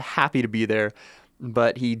not saying he was happy to be there,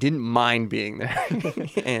 but he didn't mind being there,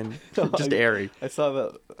 and just airy. I saw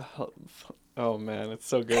that. Oh man, it's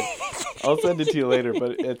so good. I'll send it to you later,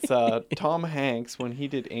 but it's Tom Hanks when he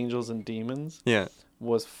did Angels and Demons. Yeah.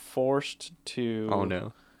 Was forced to. Oh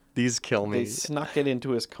no, these kill me. They snuck it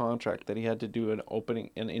into his contract that he had to do an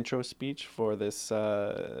intro speech for this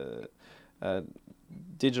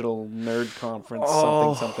digital nerd conference,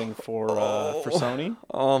 something for Sony.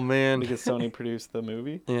 Oh man, because Sony produced the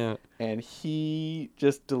movie. Yeah. And he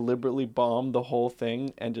just deliberately bombed the whole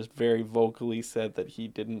thing and just very vocally said that he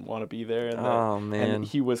didn't want to be there. And and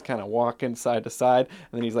he was kind of walking side to side,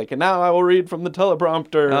 and then he's like, "And now I will read from the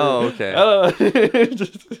teleprompter." Oh, okay.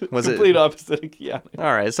 Just was complete opposite of Keanu.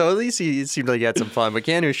 All right, so at least he seemed like he had some fun. But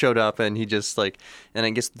Keanu showed up, and he just and I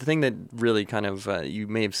guess the thing that really kind of you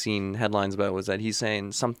may have seen headlines about was that he's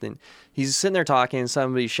saying something. He's sitting there talking, and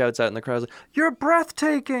somebody shouts out in the crowd, like, "You're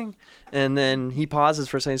breathtaking!" And then he pauses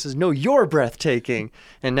for a second and says, "No, you're breathtaking."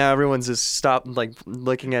 And now everyone's just stopped, like,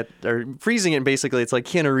 looking at, or freezing it, basically. It's like,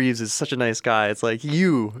 Keanu Reeves is such a nice guy. It's like,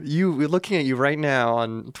 we're looking at you right now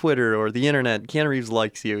on Twitter or the internet. Keanu Reeves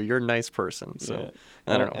likes you. You're a nice person. So,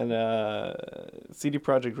 yeah. I don't know. And CD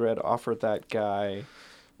Projekt Red offered that guy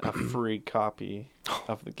a free copy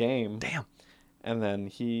of the game. Damn. And then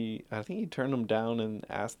I think he turned them down and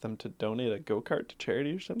asked them to donate a go-kart to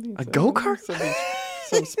charity or something. A go-kart?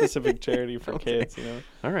 Some specific charity for kids, you know.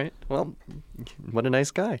 All right. Well, what a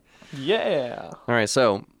nice guy. Yeah. All right.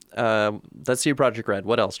 So that's CD Projekt Red.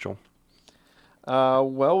 What else, Joel?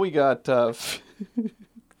 Well, we got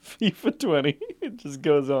FIFA 20. It just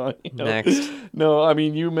goes on. You know? Next. No, I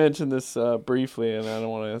mean, you mentioned this briefly, and I don't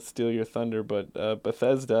want to steal your thunder, but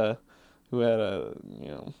Bethesda, who had a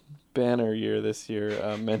banner year this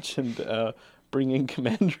year, mentioned bringing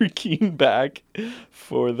Commander Keen back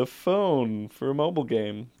for the phone for a mobile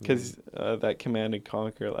game because that Command and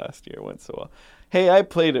Conquer last year went so well. Hey, I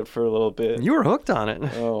played it for a little bit. You were hooked on it.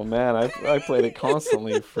 Oh man, I played it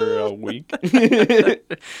constantly for a week.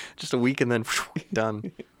 Just a week and then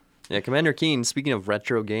done. Yeah, Commander Keen, speaking of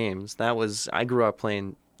retro games, I grew up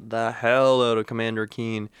playing the hell out of Commander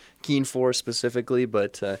Keen. Keen 4 specifically,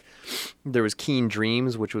 but there was Keen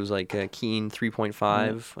Dreams, which was like a Keen 3.5. I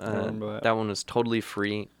remember that. That one was totally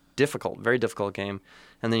free. Difficult, very difficult game.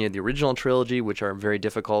 And then you had the original trilogy, which are very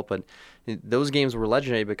difficult, but those games were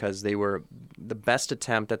legendary because they were the best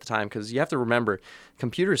attempt at the time. Because you have to remember,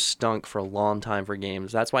 computers stunk for a long time for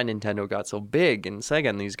games. That's why Nintendo got so big and Sega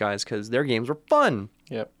and these guys, because their games were fun.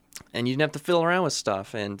 Yep. And you didn't have to fiddle around with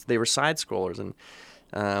stuff, and they were side scrollers. And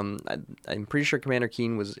I'm pretty sure Commander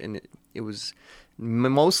Keen it was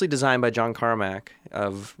mostly designed by John Carmack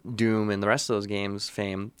of Doom and the rest of those games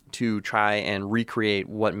fame to try and recreate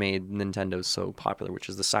what made Nintendo so popular, which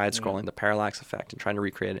is the side-scrolling, the parallax effect, and trying to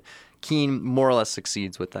recreate it. Keen more or less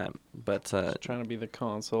succeeds with that, but Trying to be the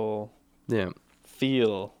console exactly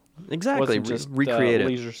feel. Wasn't just recreate it.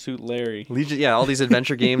 Leisure Suit Larry. All these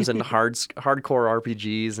adventure games and hardcore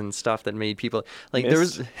RPGs and stuff that made people like Myst? there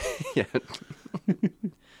was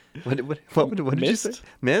What did you say? Myst?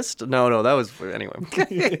 Myst? No, that was anyway.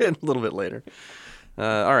 A little bit later.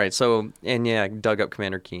 All right, so dug up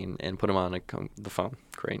Commander Keen and put him on the phone.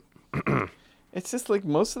 Great. It's just like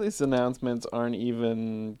most of these announcements aren't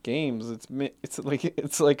even games. It's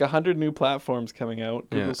like 100 new platforms coming out.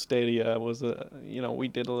 Google Stadia was we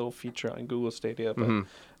did a little feature on Google Stadia, but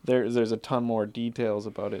there's a ton more details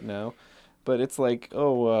about it now. But it's like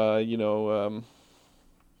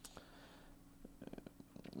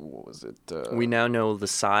what was it? We now know the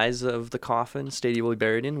size of the coffin Stadia will be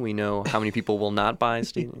buried in. We know how many people will not buy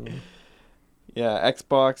Stadia. Yeah,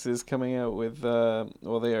 Xbox is coming out with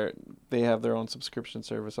they have their own subscription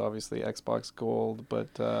service, obviously Xbox Gold,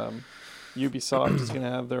 but Ubisoft is going to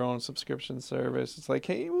have their own subscription service. It's like,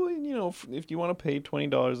 hey, well, if you want to pay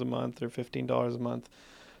 $20 a month or $15 a month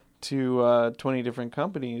to 20 different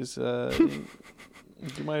companies, you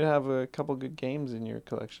might have a couple good games in your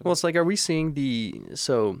collection. Well, it's like, are we seeing it's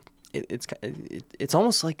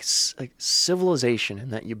almost like civilization in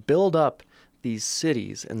that you build up these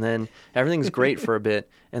cities and then everything's great for a bit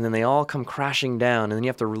and then they all come crashing down and then you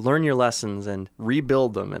have to learn your lessons and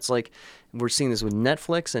rebuild them. It's like we're seeing this with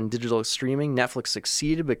Netflix and digital streaming. Netflix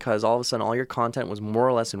succeeded because all of a sudden all your content was more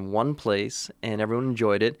or less in one place and everyone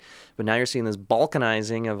enjoyed it. But now you're seeing this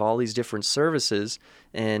balkanizing of all these different services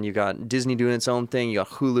and you got Disney doing its own thing, you got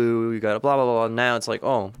Hulu, you got blah, blah, blah. Now it's like,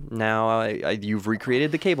 oh, now you've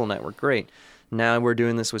recreated the cable network. Great. Now we're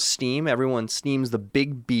doing this with Steam. Steam's the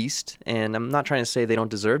big beast, and I'm not trying to say they don't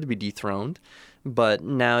deserve to be dethroned, but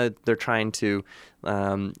now they're trying to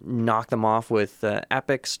knock them off with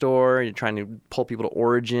Epic Store. You're trying to pull people to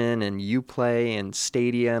Origin and Uplay and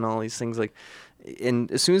Stadia and all these things. And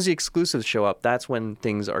as soon as the exclusives show up, that's when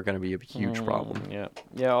things are going to be a huge problem. Yeah.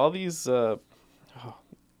 All these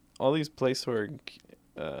Play Store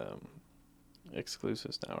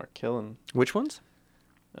exclusives now are killing. Which ones?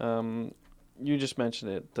 You just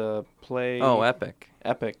mentioned it. The Play. Oh, Epic.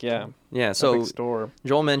 Epic, yeah. Yeah. So Epic Store.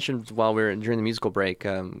 Joel mentioned while we were during the musical break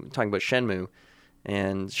talking about Shenmue,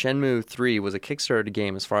 and Shenmue 3 was a Kickstarter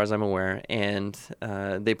game as far as I'm aware, and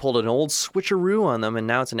they pulled an old switcheroo on them, and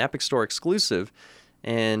now it's an Epic Store exclusive.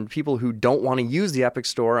 And people who don't want to use the Epic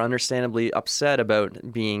Store are understandably upset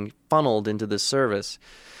about being funneled into this service.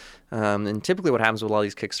 And typically what happens with a lot of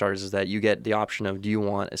these Kickstarters is that you get the option of, do you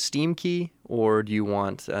want a Steam key or do you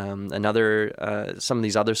want some of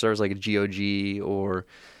these other servers like a GOG or,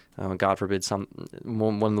 God forbid,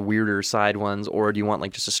 one of the weirder side ones, or do you want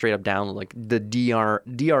just a straight up download, like the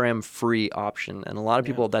DRM free option? And a lot of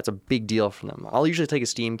people, that's a big deal for them. I'll usually take a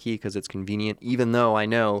Steam key because it's convenient, even though I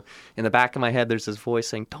know in the back of my head there's this voice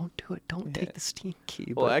saying, don't do it, don't take the Steam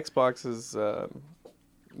key. Well, Xbox is...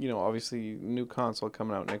 obviously new console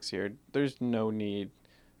coming out next year. There's no need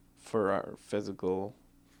for our physical.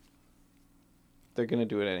 They're going to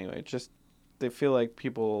do it anyway. Just they feel like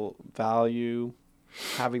people value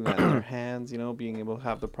having that in their hands, being able to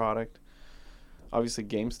have the product. obviously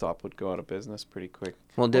GameStop would go out of business pretty quick.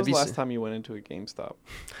 Well, When was the last time you went into a GameStop?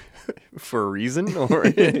 for a reason, or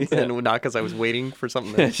and not because I was waiting for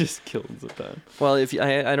something. It just kills the time. Well, if you,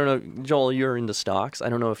 I don't know, Joel, you're into stocks. I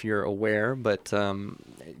don't know if you're aware, but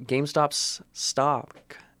GameStop's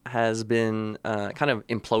stock has been kind of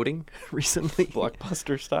imploding recently.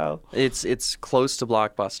 Blockbuster style. It's close to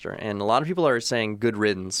Blockbuster, and a lot of people are saying good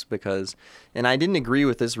riddance because, and I didn't agree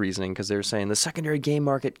with this reasoning because they were saying the secondary game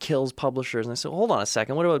market kills publishers, and I said, hold on a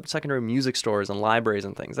second, what about secondary music stores and libraries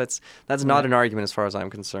and things? That's not an argument as far as I'm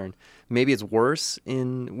concerned. Maybe it's worse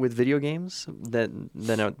with video games that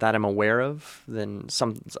I'm aware of than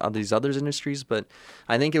some of these other industries, but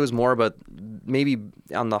I think it was more about maybe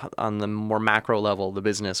on the more macro level, the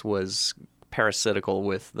business was parasitical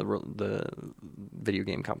with the video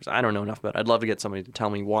game companies. I don't know enough about it. I'd love to get somebody to tell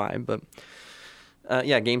me why, but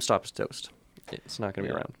yeah, GameStop is toast. It's not going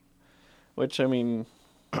to be around. Which, I mean,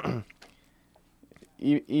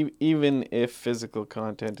 even if physical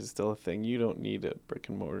content is still a thing, you don't need a brick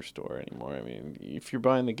and mortar store anymore. I mean, if you're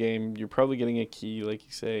buying the game, you're probably getting a key, like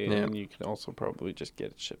you say, and you can also probably just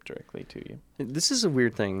get it shipped directly to you. This is a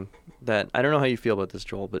weird thing that I don't know how you feel about this,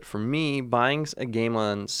 Joel, but for me, buying a game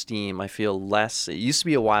on Steam, I feel less. It used to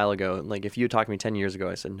be a while ago. Like if you had talked to me 10 years ago,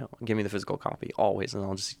 I said, no, give me the physical copy always, and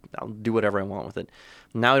I'll do whatever I want with it.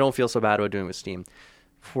 Now I don't feel so bad about doing it with Steam.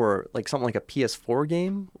 For like something like a PS4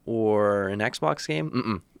 game or an Xbox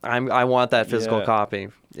game, I want that physical copy.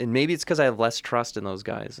 And maybe it's because I have less trust in those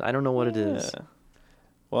guys. I don't know what it is.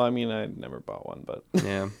 Well, I mean, I never bought one, but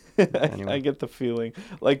yeah, I get the feeling.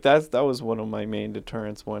 Like that was one of my main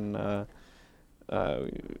deterrents when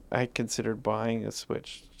I considered buying a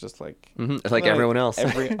Switch. Just like like everyone else,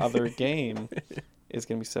 every other game is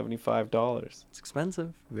gonna be $75. It's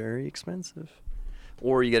expensive, very expensive.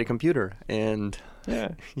 Or you get a computer and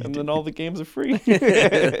and then all the games are free.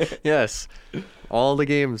 Yes, all the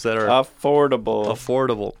games that are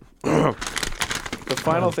affordable. The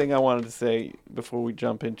final thing I wanted to say before we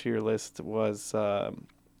jump into your list was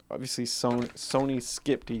obviously Sony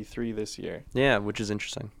skipped E3 this year. Yeah, which is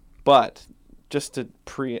interesting. But just to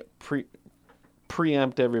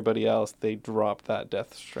preempt everybody else, they dropped that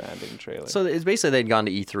Death Stranding trailer. So it's basically they'd gone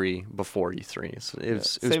to E3 before E3. So it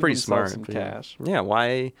was pretty smart. Some cash. Yeah,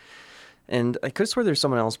 why? And I could swear there's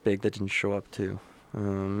someone else big that didn't show up too.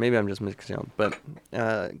 Maybe I'm just mixing up. But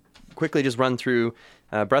quickly just run through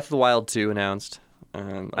Breath of the Wild 2 announced.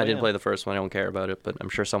 I didn't play the first one. I don't care about it, but I'm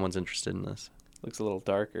sure someone's interested in this. Looks a little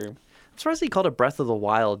darker. I'm surprised he called it Breath of the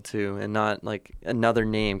Wild 2 and not like another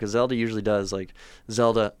name, because Zelda usually does like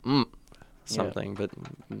Zelda something, but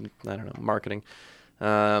I don't know, marketing.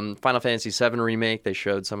 Final Fantasy VII Remake, they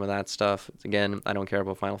showed some of that stuff. Again, I don't care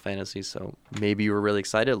about Final Fantasy, so maybe you were really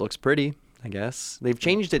excited. It looks pretty, I guess. They've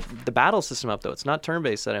changed the battle system up, though. It's not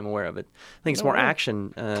turn-based that I'm aware of it. I think it's more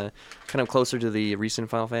action, kind of closer to the recent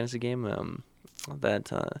Final Fantasy game.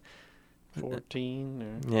 14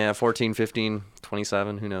 or... Yeah, 14, 15,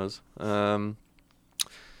 27, who knows.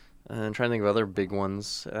 I'm trying to think of other big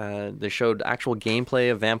ones. They showed actual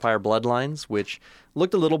gameplay of Vampire Bloodlines, which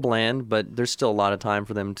looked a little bland, but there's still a lot of time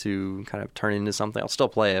for them to kind of turn into something. I'll still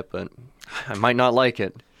play it, but I might not like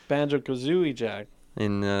it. Banjo-Kazooie, Jack.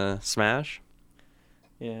 In Smash?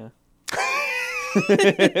 Yeah.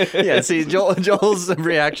 Yeah, see, Joel's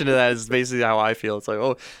reaction to that is basically how I feel. It's like,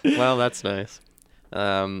 oh, well, that's nice.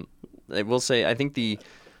 I will say, I think the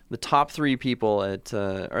top three people or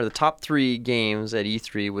the top three games at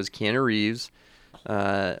E3 was Keanu Reeves,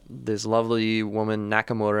 this lovely woman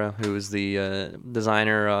Nakamura, who is the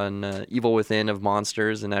designer on Evil Within of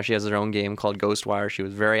Monsters, and now she has her own game called Ghostwire. She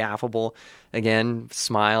was very affable, again,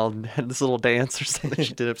 smiled, had this little dance or something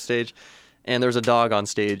she did upstage. And there was a dog on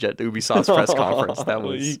stage at Ubisoft's press conference. That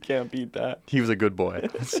was, you can't beat that. He was a good boy.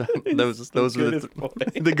 So those were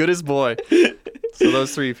the goodest boy. So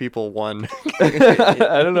those three people won.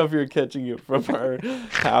 I don't know if you're catching it from our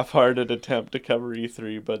half-hearted attempt to cover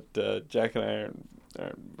E3, but Jack and I aren't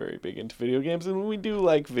very big into video games, and we do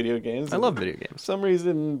like video games. I love video games. For some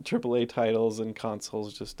reason, AAA titles and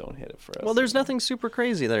consoles just don't hit it for us. Well, there's nothing super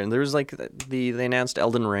crazy there. And there's like they announced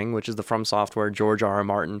Elden Ring, which is the From Software George R.R.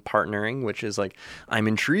 Martin partnering, which is like, I'm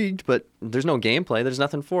intrigued, but there's no gameplay. There's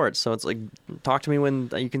nothing for it. So it's like, talk to me when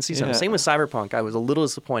you can see something. Yeah. Same with Cyberpunk. I was a little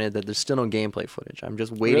disappointed that there's still no gameplay footage. I'm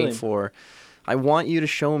just waiting for... I want you to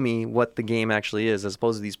show me what the game actually is, as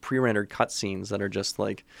opposed to these pre-rendered cutscenes that are just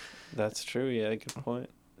like... That's true, yeah, good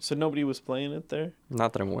point. So nobody was playing it there?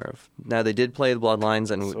 Not that I'm aware of. Now, they did play the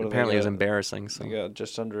Bloodlines, and So apparently it was embarrassing. So. They got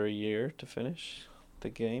just under a year to finish the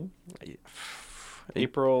game.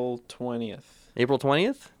 April 20th. April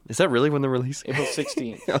 20th? Is that really when the release? April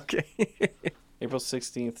 16th. Okay. April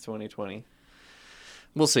 16th, 2020.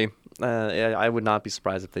 We'll see. I would not be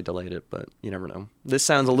surprised if they delayed it, but you never know. This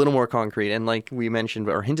sounds a little more concrete, and like we mentioned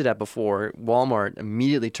or hinted at before, Walmart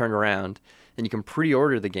immediately turned around, and you can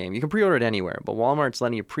pre-order the game. You can pre-order it anywhere, but Walmart's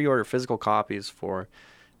letting you pre-order physical copies for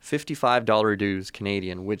 $55 dues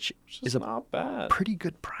Canadian, which is a not bad. pretty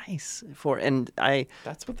good price for. And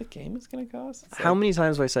That's what the game is going to cost? It's how like, many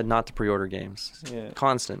times have I said not to pre-order games? Yeah.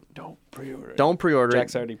 Constant. Don't pre-order it. Don't pre-order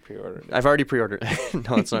Jack's it. already pre-ordered it. I've already pre-ordered.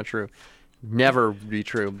 No, it's not true. Never be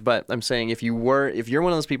true. But I'm saying if you're one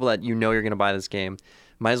of those people that you know you're going to buy this game,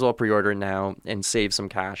 might as well pre-order it now and save some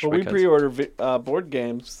cash. Well, we pre-order board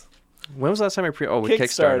games. When was the last time I pre? Oh, with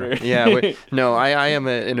Kickstarter. Kickstarter. Yeah. No, I am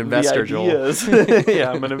an investor, Joel.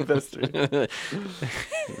 Yeah, I'm an investor. There's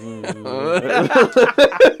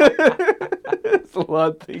a lot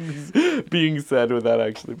of things being said without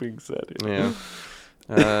actually being said. Yeah.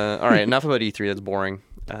 All right. Enough about E3. That's boring.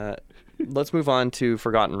 Let's move on to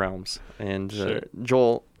Forgotten Realms. And Sure.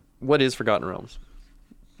 Joel, what is Forgotten Realms?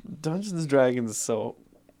 Dungeons and Dragons is so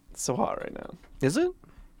hot right now. Is it?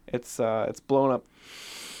 It's blown up.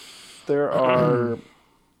 There are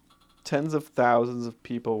tens of thousands of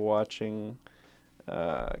people watching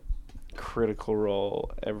Critical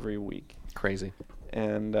Role every week. Crazy.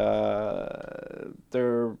 And there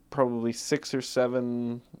are probably 6 or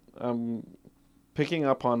 7, picking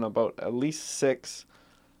up on about at least 6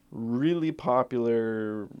 really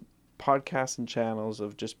popular podcasts and channels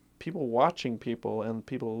of just people watching people and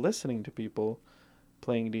people listening to people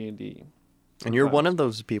playing D&D. And you're one of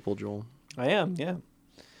those people, Joel. I am, yeah.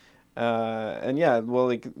 And yeah, well,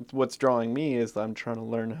 like what's drawing me is I'm trying to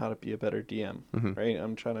learn how to be a better DM, right?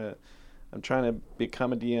 I'm trying to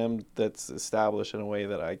become a DM that's established in a way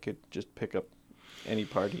that I could just pick up any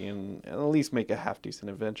party and at least make a half decent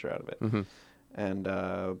adventure out of it. Mm-hmm. And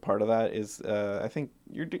part of that is I think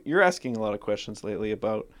you're asking a lot of questions lately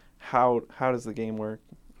about how does the game work,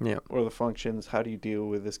 Yeah. or the functions. How do you deal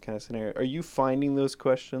with this kind of scenario? Are you finding those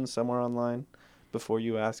questions somewhere online before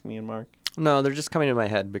you ask me and Mark? No, they're just coming to my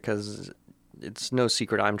head because it's no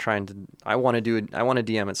secret. I want to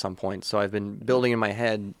DM at some point. So I've been building in my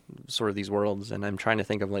head sort of these worlds, and I'm trying to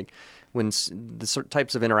think of like when the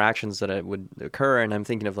types of interactions that it would occur, and I'm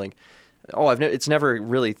thinking of like, it's never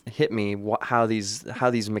really hit me how these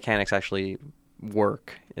mechanics actually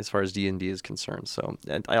work as far as D&D is concerned. So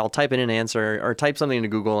I'll type in an answer or type something into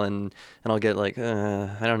Google and I'll get like,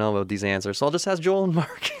 I don't know about these answers. So I'll just ask Joel and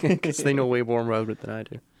Mark because they know way more about it than I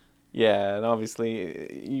do. Yeah, and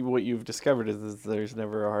obviously, what you've discovered is there's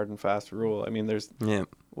never a hard and fast rule. I mean, there's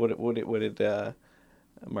what did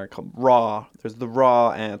Mark call raw? There's the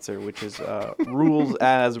raw answer, which is rules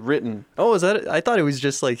as written. Oh, is that it? I thought it was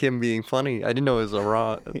just like him being funny. I didn't know it was a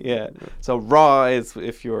raw. Yeah, so raw is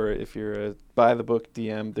if you're a by the book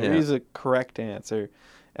DM. There is a correct answer,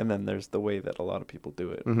 and then there's the way that a lot of people do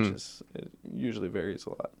it, which is it usually varies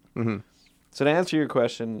a lot. Mm-hmm. So to answer your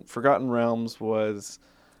question, Forgotten Realms was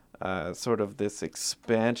sort of this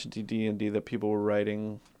expansion to D&D that people were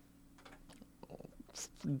writing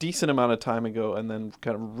a decent amount of time ago and then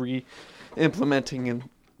kind of re-implementing in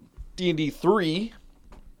D&D 3.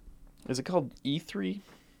 Is it called E3?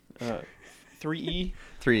 3E?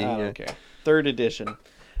 3, yeah. Okay. 3rd edition.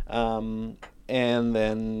 And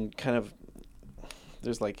then kind of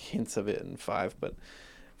there's like hints of it in 5, but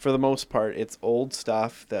for the most part it's old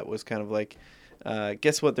stuff that was kind of like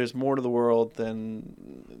guess what? There's more to the world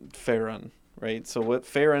than Faerun, right? So what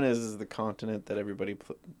Faerun is the continent that everybody,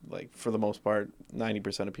 like for the most part,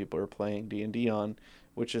 90% of people are playing D&D on,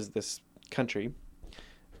 which is this country.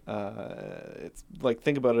 It's like,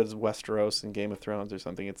 think about it as Westeros in Game of Thrones or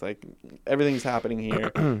something. It's like everything's happening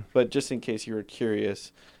here, but just in case you were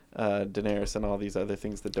curious, Daenerys and all these other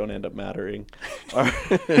things that don't end up mattering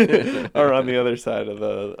are on the other side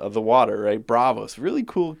of the water, right? Bravos, really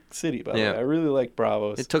cool city, by the way. I really like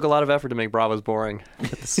Bravos. It took a lot of effort to make Bravos boring,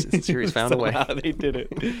 but the series found a way. They did it.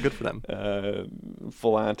 Good for them.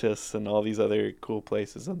 Volantis and all these other cool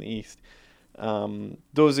places on the east.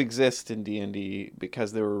 Those exist in D&D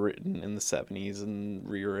because they were written in the 70s and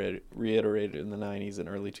reiterated in the 90s and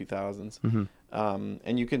early 2000s. Mm-hmm.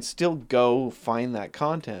 And you can still go find that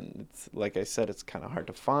content. It's, like I said, it's kind of hard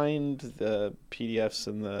to find. The PDFs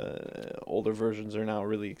and the older versions are now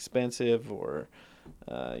really expensive, or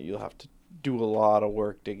you'll have to do a lot of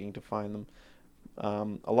work digging to find them.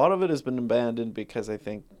 A lot of it has been abandoned because I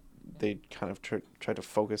think they kind of try to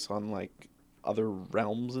focus on like other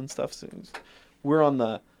realms and stuff. So we're on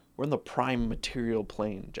the prime material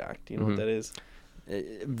plane, Jack. Do you know what that is?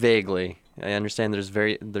 Vaguely, I understand.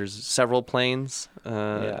 There's several planes,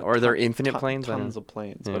 or there are infinite planes. Tons of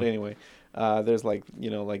planes. Yeah. But anyway, There's like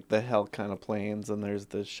like the hell kind of planes, and there's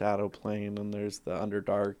the shadow plane, and there's the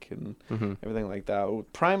underdark, and everything like that.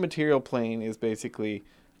 Prime material plane is basically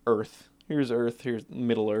Earth. Here's Earth. Here's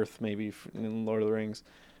Middle Earth, maybe in Lord of the Rings.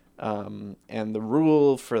 And the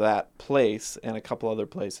rule for that place and a couple other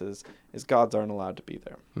places is gods aren't allowed to be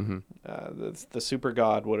there. The super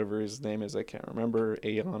god, whatever his name is, I can't remember,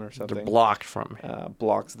 Aeon or something. They're blocked from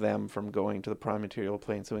blocks them from going to the prime material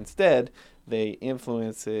plane. So instead, they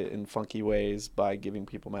influence it in funky ways by giving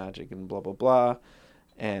people magic and blah, blah, blah.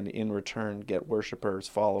 And in return, get worshippers,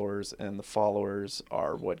 followers, and the followers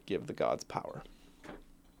are what give the gods power.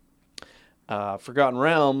 Forgotten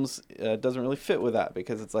Realms doesn't really fit with that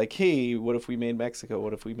because it's like, hey, what if we made Mexico?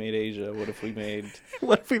 What if we made Asia? What if we made...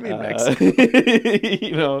 What if we made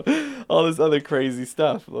Mexico? All this other crazy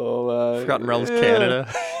stuff. Well, Forgotten Realms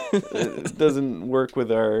Canada. It doesn't work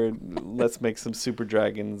with our let's make some super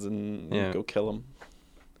dragons and go kill them.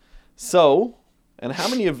 So... And how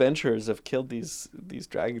many adventurers have killed these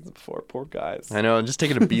dragons before? Poor guys. I know, just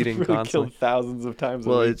taking a beating really constantly. Killed thousands of times.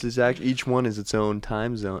 Well, it's actually each one is its own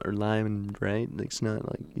time zone or line, right? Like, it's not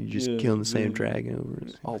like you just killing the same dragon over.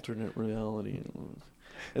 Alternate reality.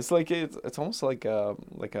 It's like it's almost like a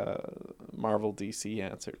Marvel DC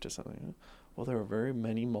answer to something. Well, there are very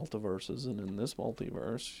many multiverses, and in this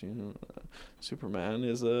multiverse, Superman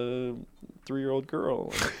is a 3-year-old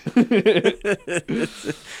girl.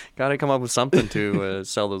 Got to come up with something to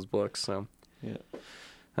sell those books. So, yeah.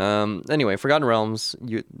 Anyway, Forgotten Realms.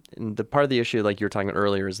 The part of the issue, like you were talking about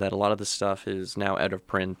earlier, is that a lot of this stuff is now out of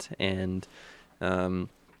print, and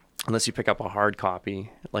unless you pick up a hard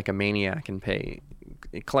copy, like a maniac, and pay,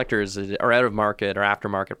 collectors are out of market or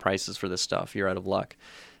aftermarket prices for this stuff. You're out of luck.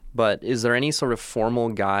 But is there any sort of formal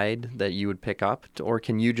guide that you would pick up, or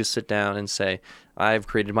can you just sit down and say, I've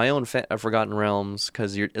created my own Forgotten Realms,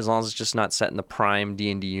 because as long as it's just not set in the prime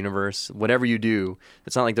D&D universe, whatever you do,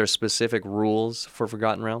 it's not like there's specific rules for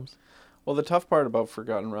Forgotten Realms? Well, the tough part about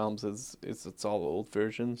Forgotten Realms is it's all old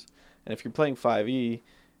versions. And if you're playing 5e,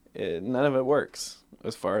 none of it works.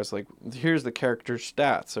 As far as like, here's the character's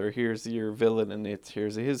stats, or here's your villain and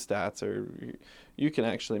here's his stats, or you can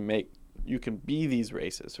actually you can be these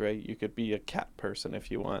races, right? You could be a cat person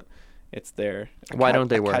if you want. It's there. Why don't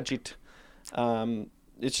they work? Khajiit.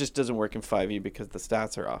 It just doesn't work in 5e because the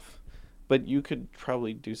stats are off. But you could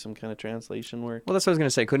probably do some kind of translation work. Well, that's what I was going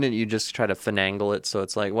to say. Couldn't you just try to finagle it so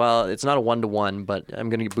it's like, well, it's not a 1-to-1, but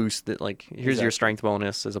I'm going to boost it. Like, here's your strength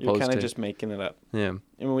bonus as opposed to... You're kind of just making it up. Yeah.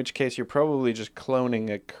 In which case, you're probably just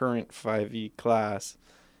cloning a current 5e class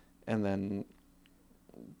and then...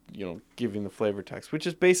 giving the flavor text, which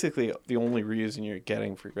is basically the only reason you're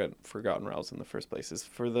getting Forgotten Realms in the first place, is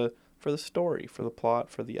for the story, for the plot,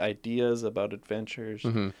 for the ideas about adventures,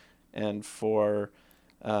 and for,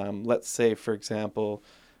 let's say, for example,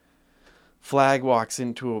 Flag walks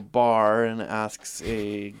into a bar and asks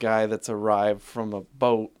a guy that's arrived from a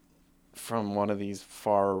boat from one of these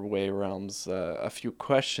faraway realms a few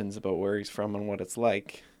questions about where he's from and what it's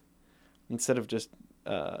like, instead of just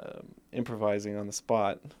improvising on the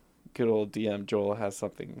spot. Good old DM Joel has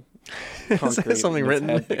something concrete something in his written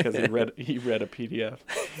head because he read a PDF.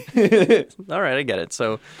 All right, I get it.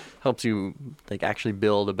 So helps you like actually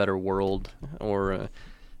build a better world, or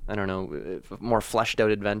I don't know, more fleshed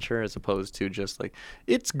out adventure, as opposed to just like,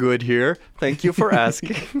 it's good here, thank you for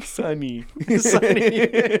asking. Sunny.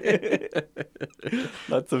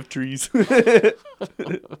 Lots of trees.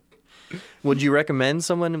 Would you recommend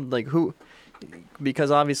someone like who?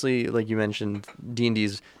 Because obviously, like you mentioned, D&D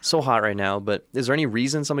is so hot right now, but is there any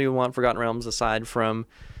reason somebody would want Forgotten Realms aside from,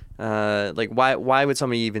 like, why would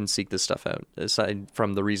somebody even seek this stuff out, aside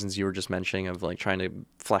from the reasons you were just mentioning of, like, trying to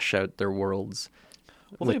flesh out their worlds?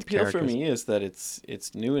 Well, the appeal for me is that it's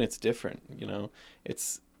new and it's different,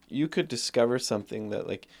 you could discover something that,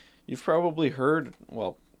 like, you've probably heard,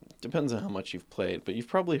 well, depends on how much you've played, but you've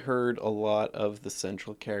probably heard a lot of the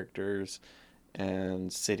central characters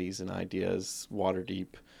and cities and ideas, Waterdeep,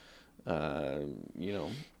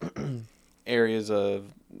 areas of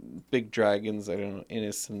big dragons, I don't know,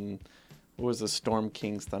 Innis and what was the Storm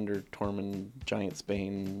King's Thunder, Tormund, Giant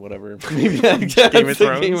Spain, whatever. Maybe that's Game of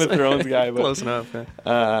Thrones. Game of Thrones guy. But, close enough.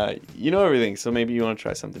 Yeah. You know everything, so maybe you want to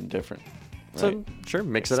try something different. Right? So sure,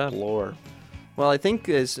 mix it up. Explore. Well, I think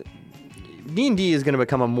D&D is going to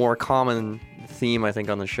become a more common theme, I think,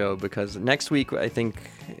 on the show, because next week, I think,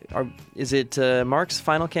 is it Mark's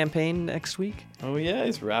final campaign next week? Oh yeah,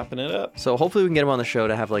 he's wrapping it up. So hopefully we can get him on the show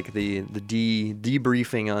to have like the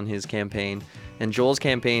debriefing on his campaign. And Joel's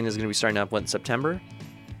campaign is going to be starting up, what, in September?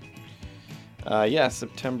 Yeah,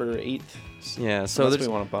 September 8th. Yeah, so unless there's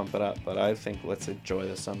we want to bump it up, but I think let's enjoy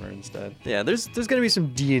the summer instead. yeah, there's gonna be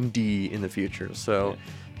some D&D in the future. So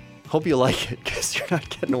hope you like it because you're not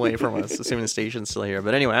getting away from us, assuming the station's still here.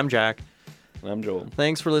 But anyway, I'm Jack. And I'm Joel.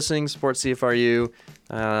 Thanks for listening. Support CFRU.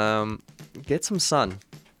 Get some sun.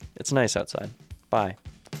 It's nice outside. Bye.